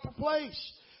the proper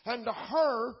place. And to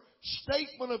her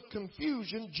statement of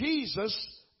confusion,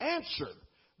 Jesus answered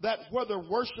that whether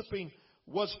worshiping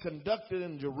was conducted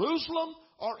in Jerusalem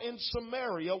or in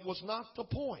Samaria was not the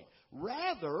point.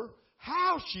 Rather,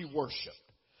 how she worshiped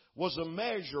was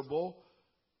immeasurable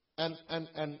and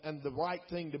the right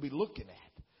thing to be looking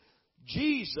at.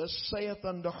 Jesus saith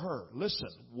unto her, listen,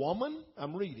 woman,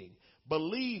 I'm reading,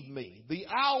 believe me, the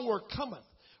hour cometh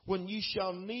when ye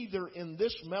shall neither in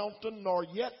this mountain nor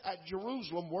yet at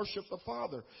Jerusalem worship the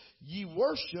Father. Ye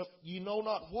worship, ye know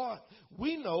not what.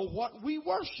 We know what we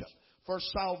worship. For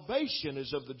salvation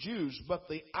is of the Jews, but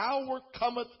the hour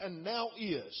cometh and now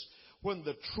is, when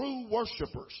the true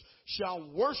worshipers shall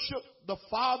worship the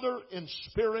Father in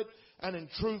spirit and in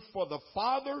truth. For the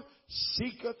Father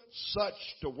seeketh such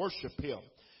to worship Him.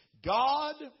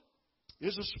 God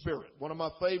is a spirit. One of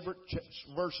my favorite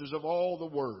verses of all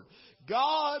the Word.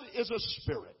 God is a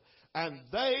spirit, and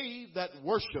they that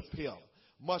worship Him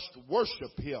must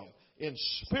worship Him in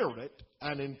spirit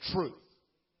and in truth.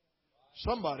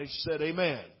 Somebody said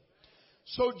amen.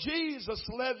 So Jesus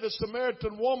led the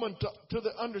Samaritan woman to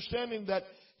the understanding that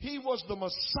He was the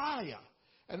Messiah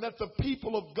and that the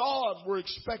people of God were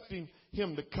expecting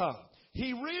Him to come.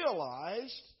 He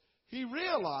realized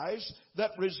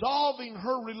that resolving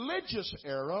her religious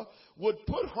error would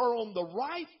put her on the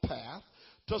right path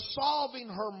to solving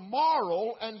her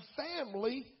moral and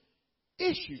family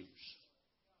issues.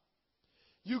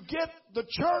 You get the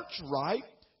church right,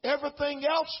 everything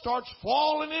else starts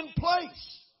falling in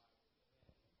place.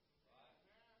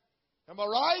 Am I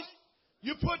right?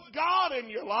 You put God in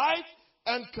your life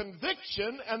and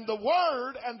conviction and the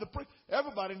Word and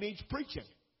everybody needs preaching.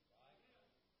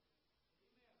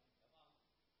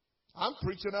 I'm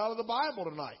preaching out of the Bible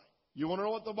tonight. You want to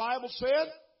know what the Bible said?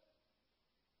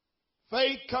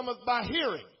 Faith cometh by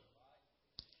hearing.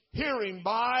 Hearing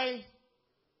by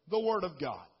the Word of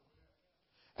God.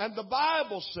 And the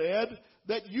Bible said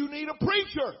that you need a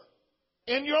preacher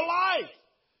in your life.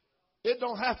 It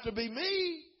don't have to be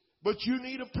me, but you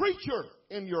need a preacher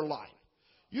in your life.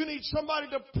 You need somebody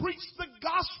to preach the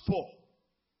gospel.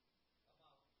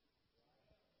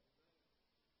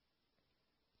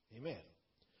 Amen.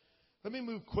 Let me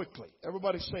move quickly.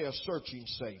 Everybody say a searching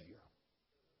Savior.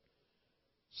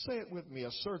 Say it with me,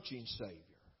 a searching Savior.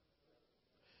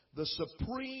 The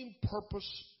supreme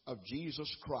purpose of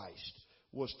Jesus Christ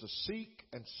was to seek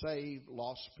and save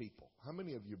lost people. How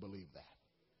many of you believe that?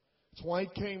 That's why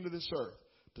He came to this earth,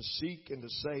 to seek and to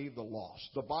save the lost.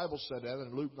 The Bible said that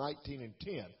in Luke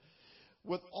 19:10.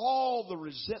 With all the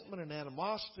resentment and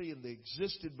animosity that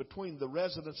existed between the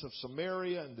residents of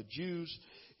Samaria and the Jews,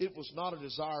 it was not a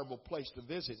desirable place to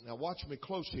visit. Now watch me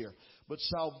close here. But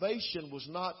salvation was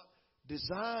not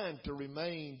designed to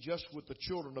remain just with the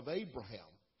children of Abraham.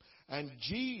 And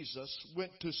Jesus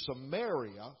went to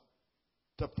Samaria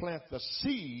to plant the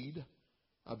seed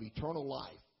of eternal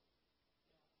life,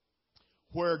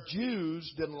 where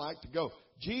Jews didn't like to go.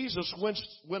 Jesus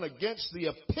went against the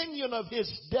opinion of His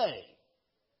day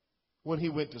when He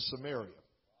went to Samaria.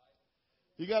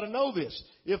 You got to know this.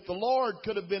 If the Lord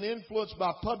could have been influenced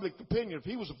by public opinion, if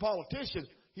He was a politician,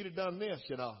 He'd have done this,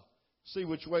 see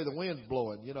which way the wind's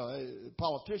blowing.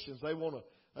 Politicians, they want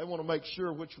to make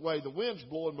sure which way the wind's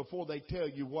blowing before they tell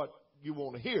you what you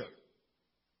want to hear.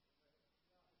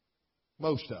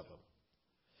 Most of them.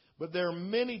 But there are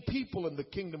many people in the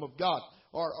kingdom of God.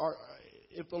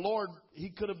 If the Lord, He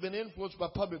could have been influenced by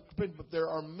public opinion, but there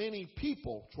are many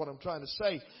people, that's what I'm trying to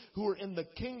say, who are in the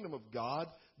kingdom of God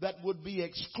that would be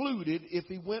excluded if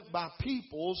He went by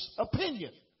people's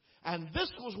opinion. And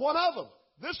this was one of them.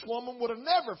 This woman would have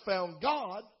never found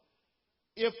God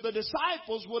if the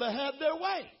disciples would have had their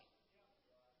way.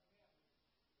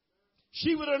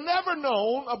 She would have never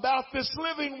known about this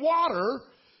living water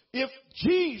if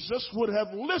Jesus would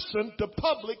have listened to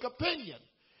public opinion.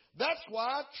 That's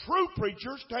why true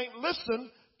preachers can't listen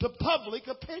to public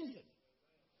opinion.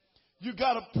 You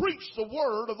got to preach the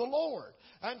word of the Lord.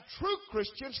 And true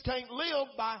Christians can't live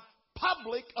by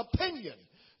public opinion.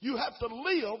 You have to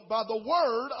live by the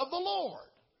word of the Lord.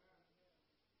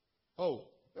 Oh,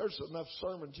 there's enough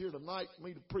sermons here tonight for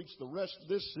me to preach the rest of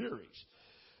this series.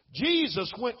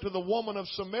 Jesus went to the woman of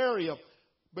Samaria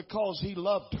because He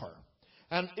loved her.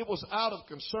 And it was out of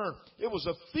concern. It was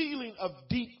a feeling of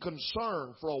deep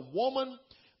concern for a woman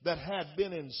that had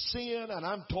been in sin, and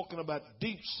I'm talking about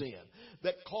deep sin,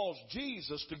 that caused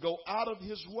Jesus to go out of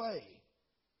His way.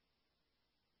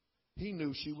 He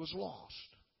knew she was lost.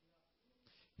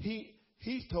 He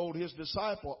told His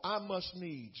disciple, I must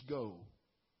needs go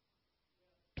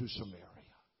to Samaria.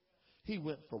 He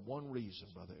went for one reason,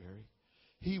 Brother Eric.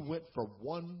 He went for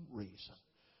one reason.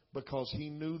 Because He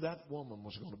knew that woman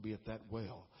was going to be at that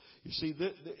well. You see,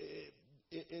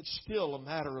 it's still a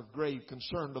matter of grave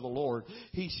concern to the Lord.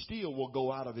 He still will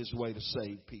go out of His way to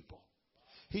save people.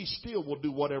 He still will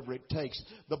do whatever it takes.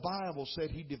 The Bible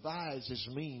said He devises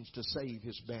means to save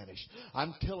His banished.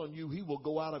 I'm telling you, He will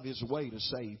go out of His way to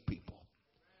save people.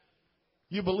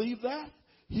 You believe that?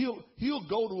 He'll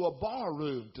go to a bar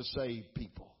room to save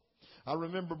people. I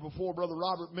remember before Brother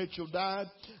Robert Mitchell died,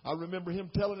 I remember him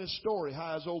telling his story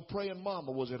how his old praying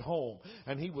mama was at home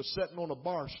and he was sitting on a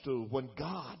bar stool when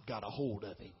God got a hold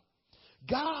of him.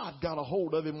 God got a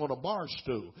hold of him on a bar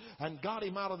stool and got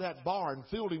him out of that bar and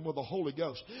filled him with the Holy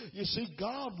Ghost. You see,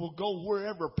 God will go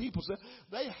wherever people say.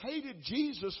 They hated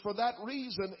Jesus for that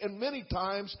reason, and many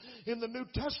times in the New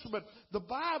Testament, the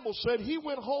Bible said He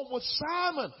went home with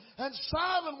Simon, and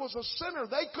Simon was a sinner.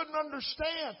 They couldn't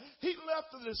understand. He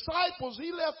left the disciples,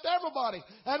 He left everybody,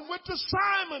 and went to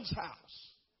Simon's house.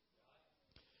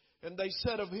 And they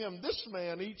said of him, this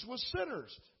man eats with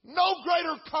sinners. No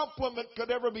greater compliment could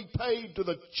ever be paid to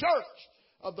the church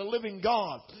of the living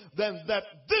God than that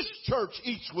this church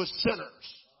eats with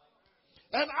sinners.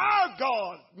 And our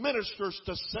God ministers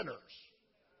to sinners.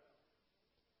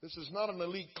 This is not an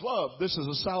elite club. This is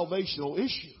a salvational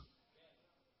issue.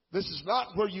 This is not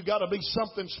where you got to be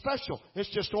something special. It's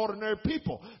just ordinary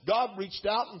people. God reached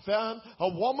out and found a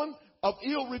woman of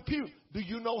ill repute. Do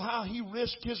you know how He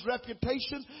risked His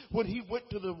reputation when He went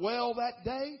to the well that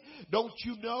day? Don't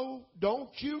you know? Don't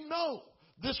you know?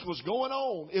 This was going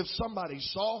on. If somebody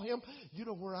saw Him, you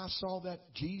know where I saw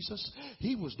that Jesus?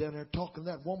 He was down there talking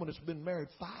to that woman that's been married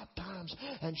 5 times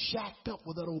and shacked up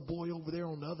with that old boy over there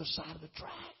on the other side of the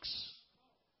tracks.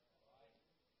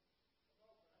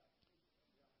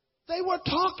 They were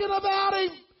talking about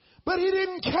Him, but He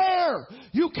didn't care.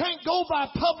 You can't go by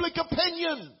public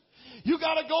opinion. You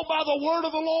got to go by the word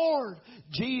of the Lord.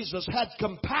 Jesus had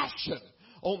compassion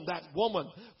on that woman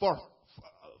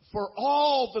for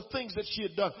all the things that she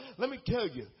had done. Let me tell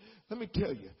you,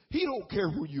 He don't care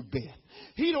where you've been.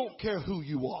 He don't care who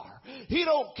you are. He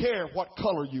don't care what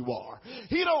color you are.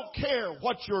 He don't care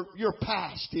what your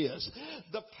past is.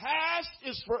 The past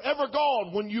is forever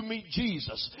gone when you meet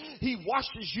Jesus. He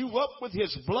washes you up with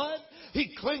His blood.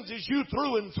 He cleanses you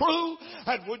through and through.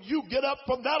 And when you get up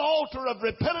from that altar of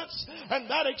repentance and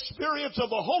that experience of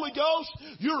the Holy Ghost,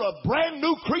 you're a brand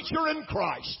new creature in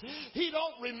Christ. He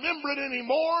don't remember it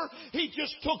anymore. He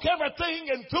just took everything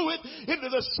and threw it into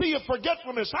the sea of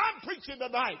forgetfulness. I'm preaching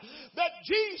tonight that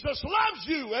Jesus loves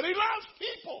you and He loves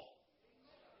people.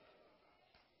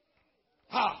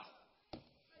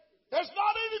 There's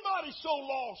not anybody so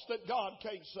lost that God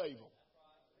can't save them.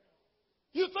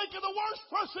 You think of the worst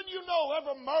person you know,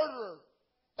 every murderer,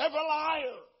 every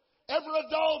liar, every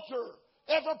adulterer,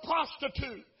 every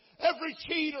prostitute, every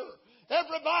cheater,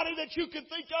 everybody that you can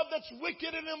think of that's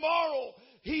wicked and immoral.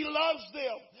 He loves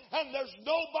them. And there's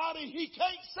nobody He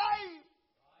can't save.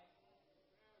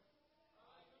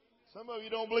 Some of you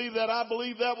don't believe that. I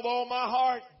believe that with all my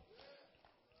heart.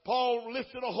 Paul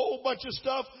listed a whole bunch of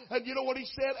stuff, and you know what he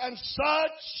said? And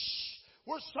such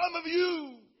were some of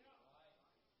you.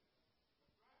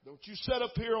 Don't you sit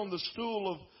up here on the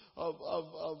stool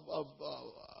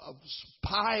of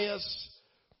pious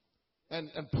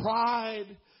and pride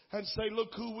and say,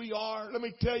 look who we are. Let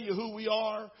me tell you who we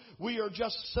are. We are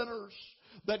just sinners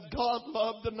that God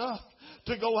loved enough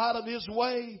to go out of His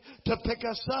way to pick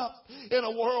us up. In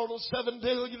a world of 7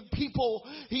 billion people,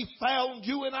 He found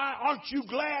you and I. Aren't you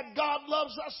glad God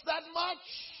loves us that much?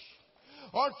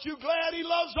 Aren't you glad He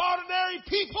loves ordinary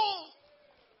people?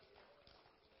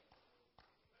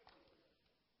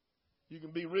 You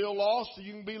can be real lost or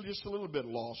you can be just a little bit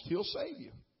lost. He'll save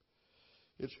you.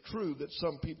 It's true that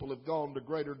some people have gone to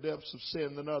greater depths of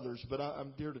sin than others, but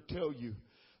I'm here to tell you,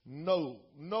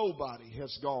 nobody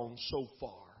has gone so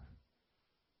far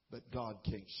that God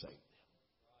can't save them.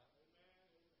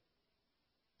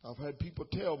 I've had people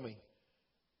tell me,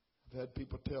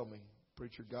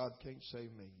 preacher, God can't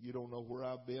save me. You don't know where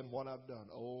I've been, what I've done.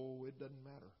 Oh, it doesn't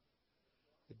matter.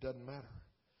 It doesn't matter.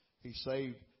 He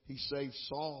saved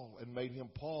Saul and made him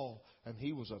Paul, and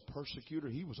he was a persecutor.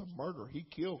 He was a murderer. He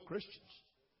killed Christians.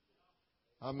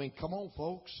 I mean, come on,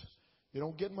 folks. It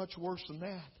don't get much worse than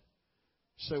that.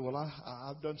 You say, well,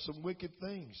 I've done some wicked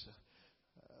things.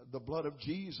 The blood of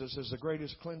Jesus is the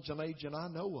greatest cleansing agent I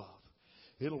know of.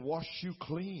 It'll wash you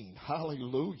clean.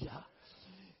 Hallelujah.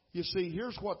 You see,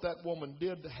 here's what that woman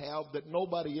did have that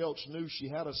nobody else knew. She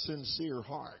had a sincere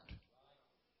heart.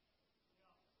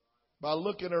 By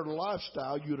looking at her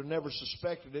lifestyle, you'd have never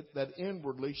suspected it, that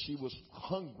inwardly she was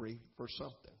hungry for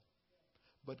something.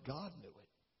 But God knew it.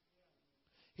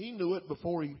 He knew it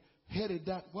before He headed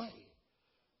that way.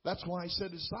 That's why He said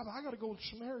to His disciples, I got to go to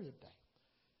Samaria today.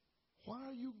 Why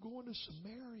are you going to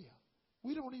Samaria?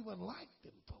 We don't even like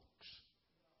them folks.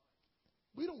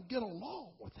 We don't get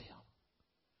along with them.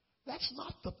 That's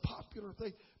not the popular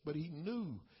thing. But He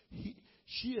knew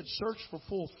she had searched for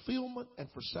fulfillment and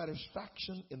for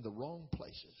satisfaction in the wrong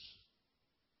places.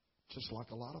 Just like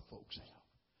a lot of folks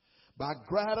have. By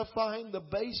gratifying the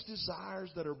base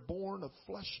desires that are born of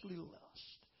fleshly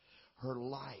lust, her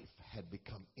life had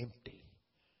become empty.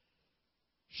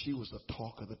 She was the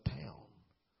talk of the town.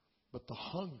 But the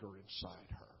hunger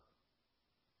inside her,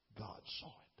 God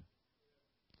saw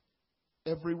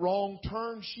it. Every wrong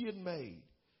turn she had made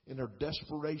in her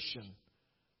desperation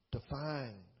to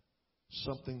find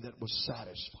something that was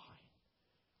satisfying.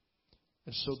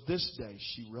 And so this day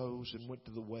she rose and went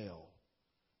to the well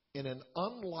in an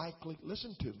unlikely,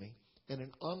 listen to me, in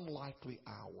an unlikely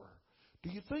hour. Do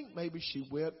you think maybe she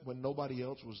went when nobody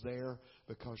else was there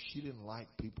because she didn't like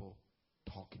people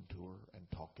talking to her and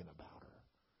talking about her?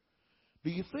 Do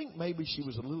you think maybe she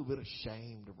was a little bit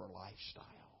ashamed of her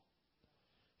lifestyle?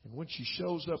 And when she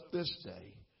shows up this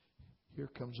day, here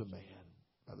comes a man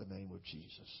by the name of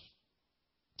Jesus.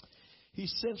 He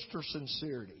sensed her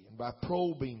sincerity, and by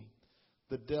probing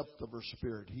the depth of her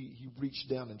spirit, he reached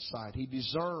down inside. He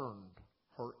discerned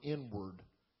her inward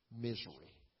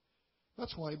misery.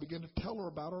 That's why he began to tell her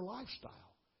about her lifestyle.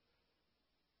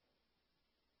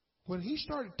 When he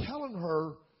started telling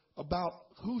her about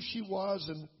who she was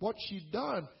and what she'd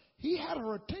done, he had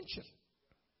her attention.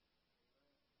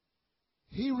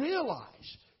 He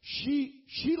realized she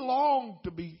longed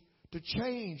to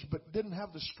change, but didn't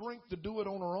have the strength to do it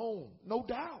on her own. No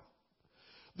doubt.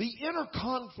 The inner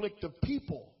conflict of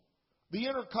people,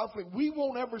 we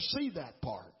won't ever see that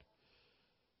part.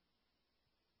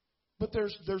 But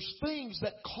there's things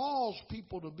that cause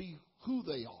people to be who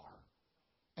they are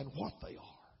and what they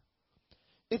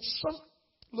are.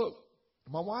 Look,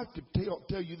 my wife could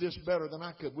tell you this better than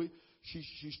I could.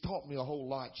 she's taught me a whole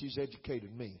lot. She's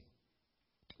educated me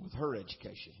with her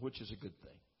education, which is a good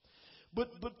thing.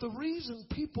 But the reason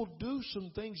people do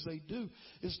some things they do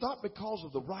is not because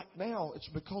of the right now. It's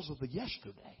because of the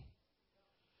yesterday.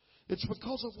 It's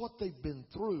because of what they've been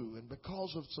through and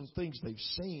because of some things they've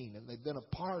seen and they've been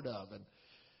a part of. And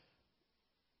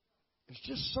it's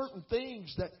just certain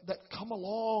things that come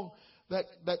along that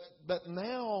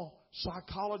now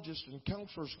psychologists and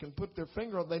counselors can put their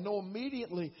finger on. They know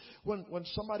immediately when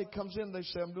somebody comes in, they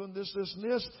say, I'm doing this, this, and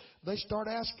this. They start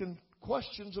asking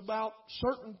questions about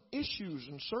certain issues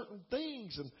and certain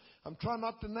things. And I'm trying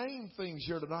not to name things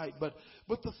here tonight, but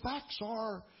the facts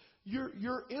are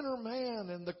your inner man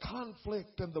and the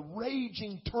conflict and the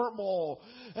raging turmoil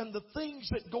and the things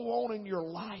that go on in your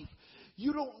life.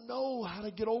 You don't know how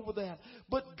to get over that.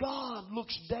 But God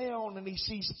looks down and He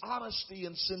sees honesty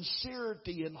and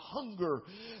sincerity and hunger.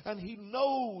 And He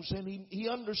knows and He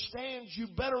understands you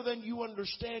better than you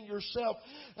understand yourself.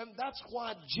 And that's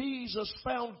why Jesus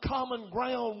found common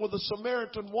ground with a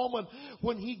Samaritan woman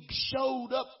when He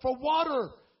showed up for water.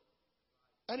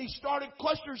 And He started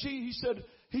questions. He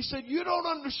said, you don't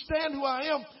understand who I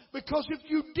am, because if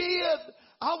you did,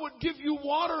 I would give you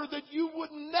water that you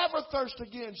would never thirst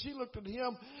again. She looked at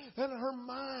him, and her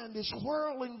mind is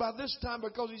whirling by this time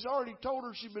because he's already told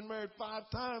her she's been married 5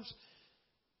 times.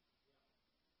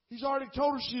 He's already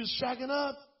told her she was shagging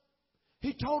up.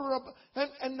 He told her,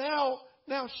 and now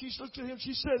she's looked at him.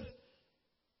 She said,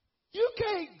 you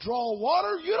can't draw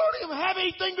water. You don't even have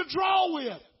anything to draw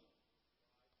with.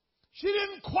 She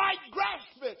didn't quite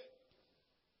grasp it.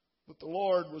 But the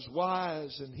Lord was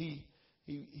wise, and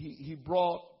He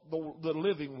brought the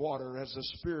living water as a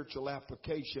spiritual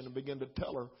application and began to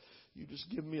tell her, you just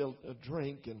give me a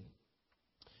drink and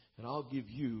I'll give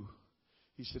you.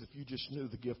 He said, if you just knew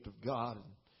the gift of God and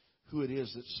who it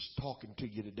is that's talking to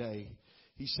you today,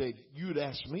 He said, you'd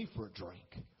ask me for a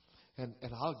drink and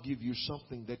I'll give you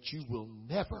something that you will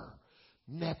never.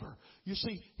 You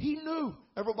see, He knew.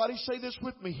 Everybody say this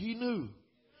with me. He knew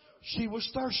she was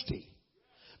thirsty.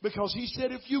 Because He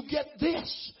said, if you get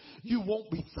this, you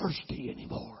won't be thirsty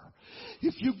anymore.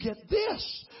 If you get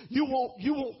this, you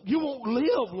won't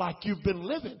live like you've been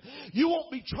living. You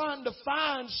won't be trying to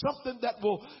find something that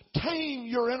will tame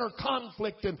your inner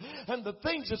conflict and the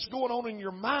things that's going on in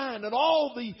your mind and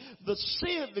all the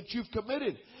sin that you've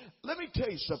committed. Let me tell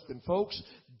you something, folks.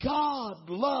 God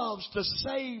loves to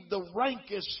save the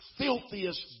rankest,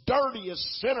 filthiest, dirtiest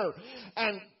sinner.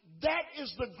 And that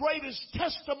is the greatest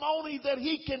testimony that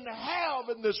He can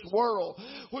have in this world.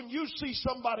 When you see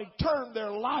somebody turn their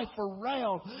life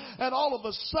around and all of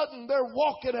a sudden they're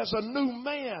walking as a new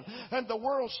man and the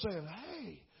world's saying,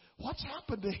 hey, what's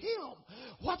happened to him?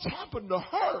 What's happened to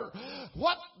her?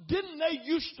 What didn't they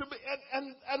used to be?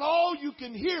 And all you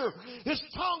can hear is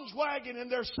tongues wagging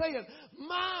and they're saying,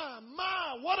 my,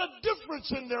 what a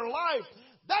difference in their life.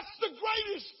 That's the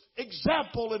greatest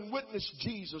example and witness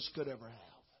Jesus could ever have.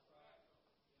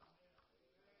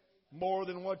 More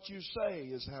than what you say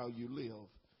is how you live.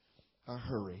 I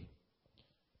hurry.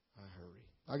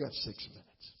 I got 6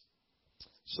 minutes.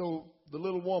 So the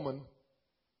little woman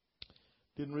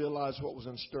didn't realize what was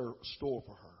in store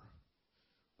for her.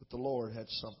 But the Lord had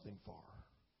something for her.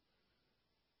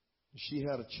 She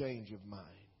had a change of mind.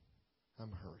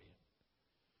 I'm hurrying.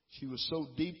 She was so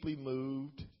deeply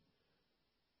moved.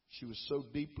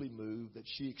 That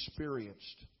she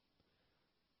experienced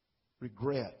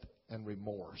regret and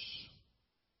remorse.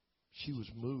 She was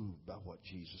moved by what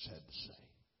Jesus had to say.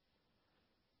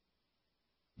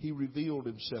 He revealed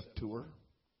Himself to her.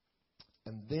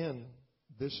 And then,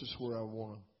 this is where I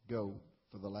want to go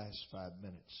for the last 5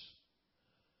 minutes.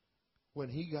 When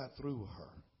He got through with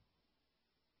her,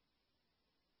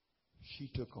 she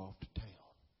took off to town.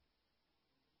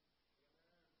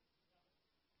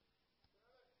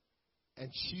 And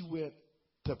she went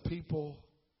to people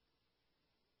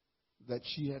that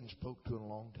she hadn't spoke to in a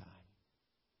long time.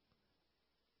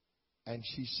 And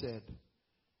she said,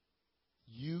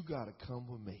 you got to come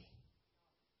with me.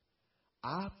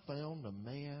 I found a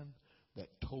man that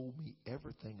told me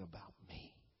everything about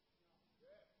me.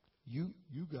 You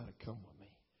got to come with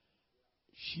me.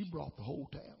 She brought the whole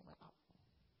town out.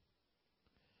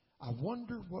 I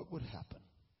wonder what would happen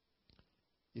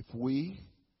if we,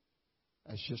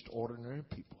 as just ordinary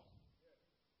people,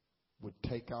 would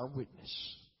take our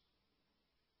witness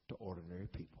to ordinary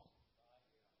people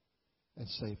and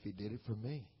say, if He did it for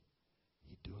me,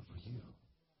 He'd do it for you.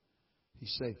 He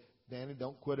say, Danny,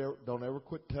 don't ever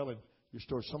quit telling your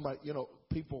story. Somebody,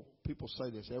 people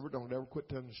say this. Don't ever quit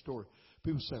telling your story.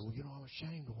 People say, well, I'm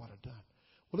ashamed of what I've done.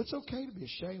 Well, it's okay to be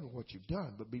ashamed of what you've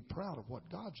done, but be proud of what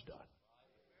God's done.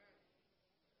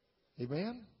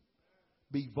 Amen?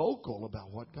 Be vocal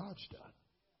about what God's done.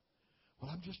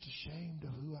 Well, I'm just ashamed of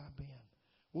who I've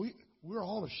been. We're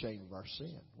all ashamed of our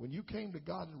sin. When you came to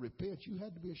God and repent, you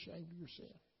had to be ashamed of your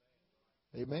sin.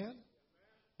 Amen?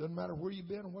 Doesn't matter where you've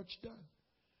been or what you've done.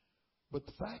 But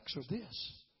the facts are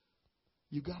this.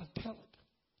 You got to tell it.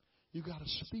 You got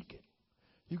to speak it.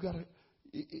 You got to,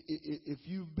 if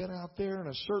you've been out there in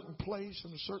a certain place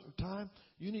in a certain time,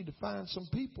 you need to find some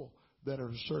people that are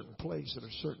at a certain place at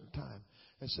a certain time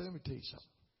and say, let me tell you something.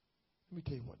 Let me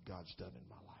tell you what God's done in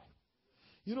my life.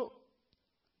 You know,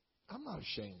 I'm not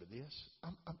ashamed of this.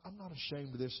 I'm not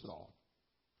ashamed of this at all.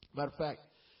 Matter of fact,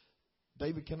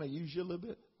 David, can I use you a little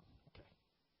bit? Okay.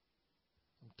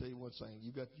 I'll tell you one thing.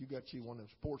 You got you one of them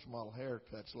sports model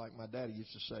haircuts like my daddy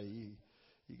used to say.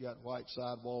 You got white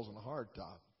sidewalls and a hard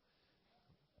top.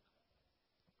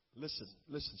 Listen.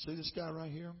 See this guy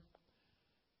right here?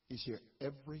 He's here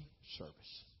every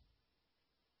service.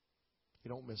 He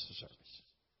don't miss a service.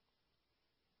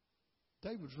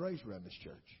 David was raised around this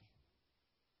church.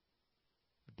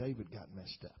 But David got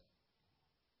messed up.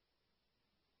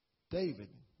 David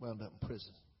wound up in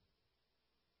prison.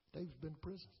 David's been in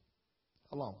prison.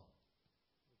 How long?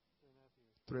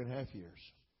 3.5 years.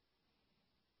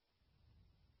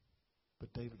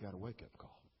 But David got a wake-up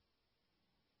call.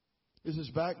 Is his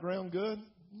background good?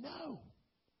 No.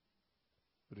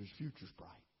 But his future's bright.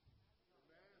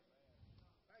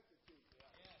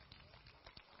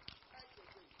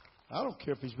 I don't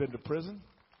care if he's been to prison.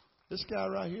 This guy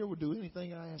right here will do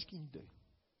anything I ask him to do.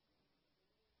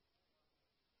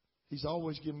 He's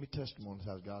always given me testimonies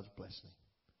how God's blessed him.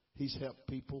 He's helped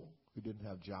people who didn't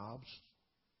have jobs.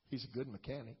 He's a good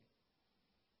mechanic.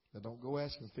 Now, don't go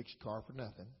ask him to fix your car for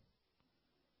nothing.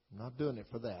 I'm not doing it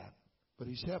for that. But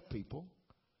he's helped people.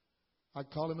 I'd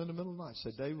call him in the middle of the night.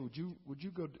 Say, David, would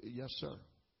you go? Yes, sir.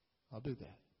 I'll do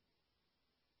that.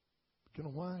 But you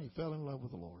know why? He fell in love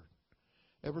with the Lord.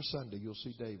 Every Sunday you'll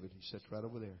see David. He sits right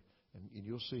over there. And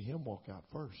you'll see him walk out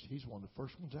first. He's one of the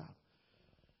first ones out.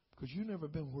 Because you've never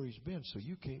been where he's been, so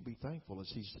you can't be thankful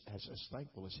as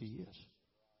thankful as he is.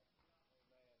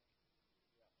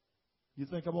 You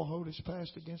think I'm going to hold his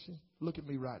past against him? Look at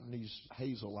me right in these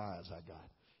hazel eyes I got.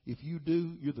 If you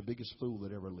do, you're the biggest fool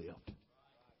that ever lived.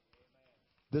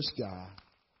 This guy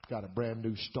got a brand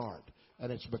new start.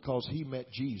 And it's because he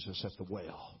met Jesus at the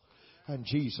well. And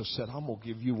Jesus said, I'm going to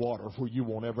give you water where you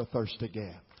won't ever thirst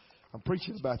again. I'm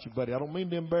preaching about you, buddy. I don't mean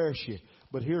to embarrass you.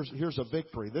 But here's a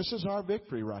victory. This is our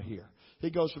victory right here. He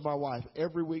goes to my wife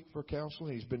every week for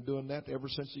counseling. He's been doing that ever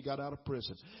since he got out of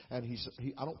prison. And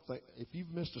I don't think, if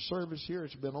you've missed a service here,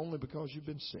 it's been only because you've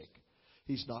been sick.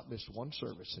 He's not missed one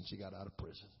service since he got out of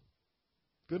prison.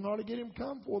 Couldn't hardly get him to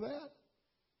come for that.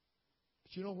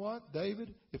 But you know what,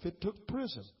 David? If it took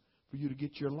prison for you to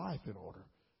get your life in order,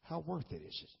 how worth it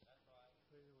is it?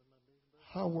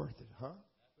 How worth it, huh?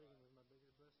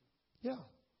 Yeah.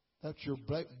 That's your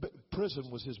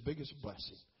prison was his biggest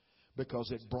blessing.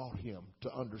 Because it brought him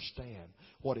to understand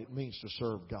what it means to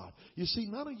serve God. You see,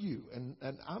 none of you, and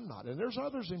I'm not, and there's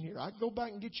others in here. I can go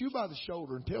back and get you by the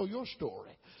shoulder and tell your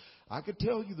story. I could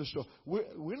tell you the story.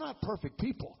 We're not perfect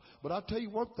people. But I'll tell you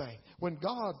one thing. When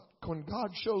God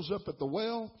shows up at the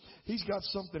well, He's got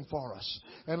something for us.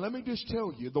 And let me just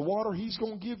tell you, the water He's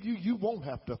going to give you, you won't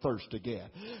have to thirst again.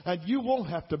 And you won't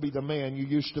have to be the man you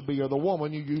used to be or the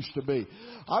woman you used to be.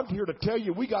 I'm here to tell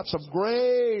you, we got some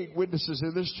great witnesses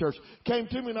in this church. Came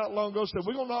to me not long ago and said,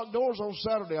 we're going to knock doors on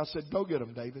Saturday. I said, go get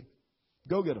them, David.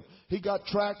 Go get them. He got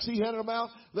tracts. He handed them out.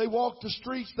 They walked the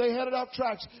streets. They handed out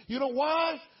tracts. You know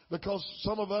why? Because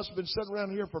some of us have been sitting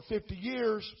around here for 50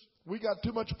 years. We got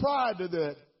too much pride to do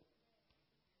it.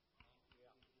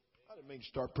 I didn't mean to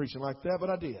start preaching like that, but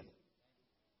I did.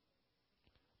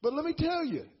 But let me tell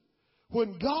you,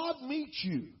 when God meets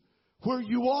you where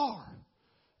you are,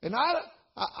 and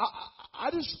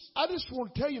I just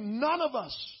want to tell you, none of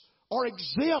us are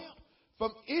exempt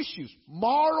from issues,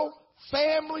 moral,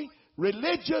 family,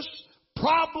 religious,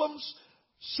 problems,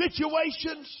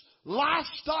 situations,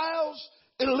 lifestyles,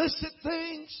 illicit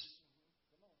things.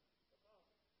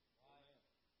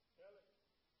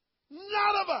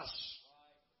 None of us.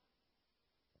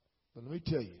 But let me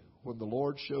tell you, when the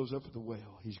Lord shows up at the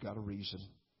well, He's got a reason.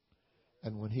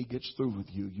 And when He gets through with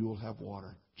you, you'll have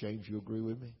water. James, you agree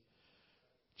with me?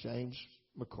 James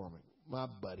McCormick, my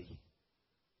buddy.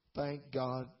 Thank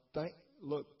God.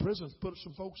 Look, prison's put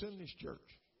some folks in this church.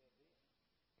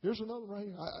 Here's another right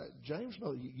here. James,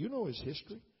 you know his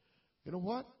history. You know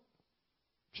what?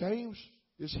 James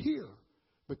is here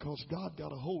because God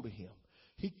got a hold of him.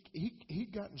 He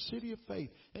got in City of Faith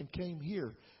and came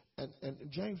here. And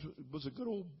James was a good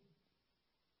old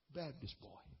Baptist boy.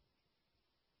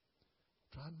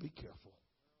 Trying to be careful.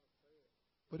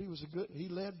 But he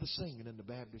led the singing in the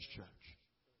Baptist church.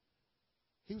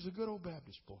 He was a good old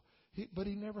Baptist boy. But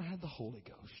he never had the Holy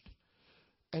Ghost.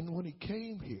 And when he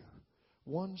came here,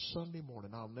 one Sunday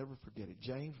morning, I'll never forget it,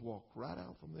 James walked right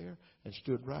out from there and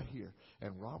stood right here.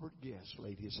 And Robert Guest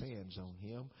laid his hands on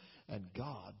him, and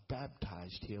God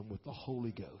baptized him with the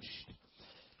Holy Ghost.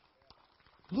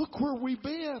 Look where we've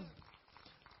been.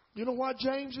 You know why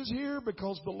James is here?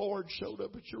 Because the Lord showed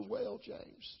up at your well,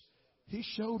 James. He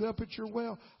showed up at your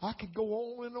well. I could go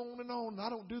on and on and on. I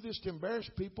don't do this to embarrass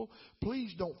people.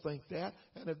 Please don't think that.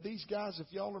 And if these guys,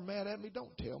 if y'all are mad at me,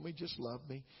 don't tell me. Just love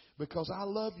me. Because I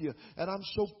love you. And I'm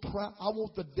so proud. I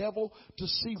want the devil to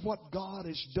see what God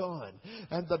has done.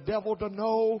 And the devil to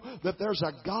know that there's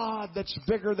a God that's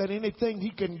bigger than anything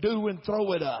he can do and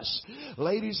throw at us.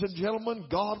 Ladies and gentlemen,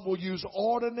 God will use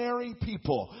ordinary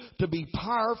people to be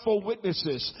powerful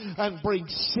witnesses and bring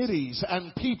cities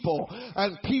and people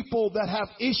that have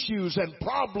issues and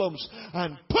problems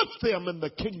and put them in the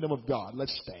kingdom of God.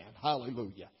 Let's stand.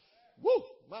 Hallelujah. Woo!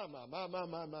 My.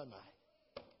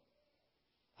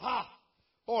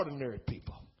 Ordinary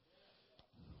people.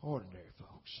 Ordinary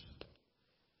folks.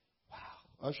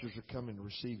 Wow. Ushers are coming to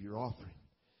receive your offering.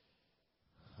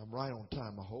 I'm right on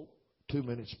time, I hope. 2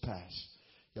 minutes past.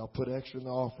 Y'all put extra in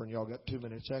the offering. Y'all got 2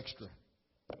 minutes extra.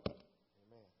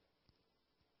 Amen.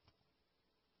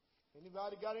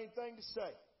 Anybody got anything to say?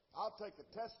 I'll take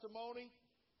a testimony.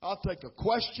 I'll take a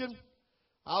question.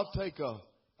 I'll take a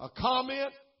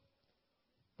comment.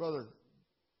 Brother.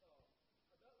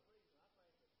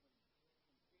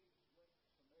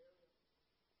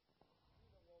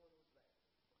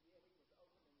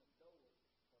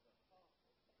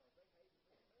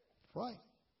 Right.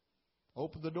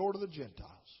 Open the door to the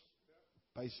Gentiles.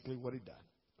 Basically what he done.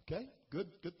 Okay? Good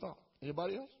thought.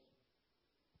 Anybody else?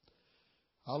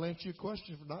 I'll answer your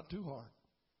question if not too hard.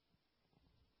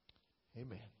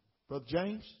 Amen. Brother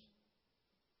James,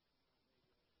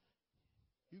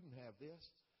 you can have this.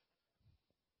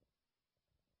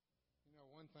 You know,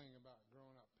 one thing about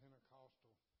growing up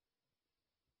Pentecostal,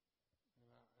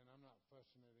 and I'm not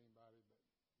fussing at anybody, but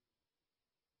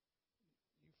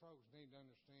you folks need to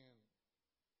understand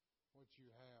what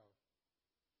you have.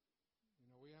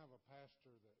 You know, we have a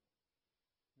pastor that,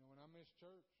 you know, when I miss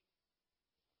church,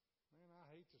 man,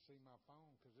 I hate to see my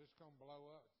phone because it's going to blow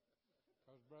up.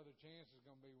 Because Brother Chance is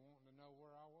going to be wanting to know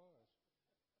where I was.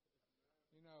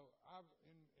 You know, I've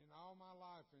in all my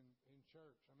life in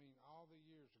church, I mean, all the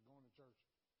years of going to church,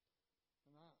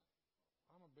 and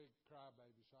I'm a big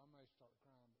crybaby, so I may start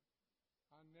crying, but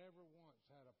I never once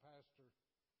had a pastor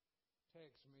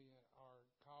text me or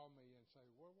call me and say,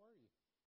 "Where were you?"